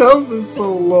him. His health is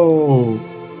so low.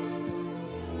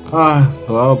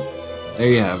 Well, there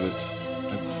you have it.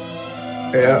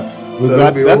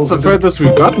 That's the furthest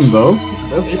we've gotten, though.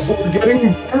 We're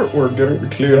getting better. We're getting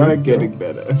clear. We are getting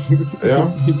better.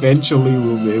 Yeah. Eventually,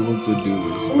 we'll be able to do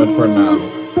this, but for now,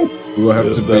 we will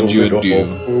have to bid you adieu.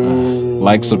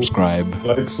 Like, subscribe.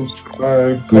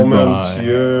 Comment. Goodbye.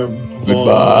 Yeah.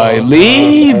 Goodbye.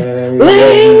 Leave.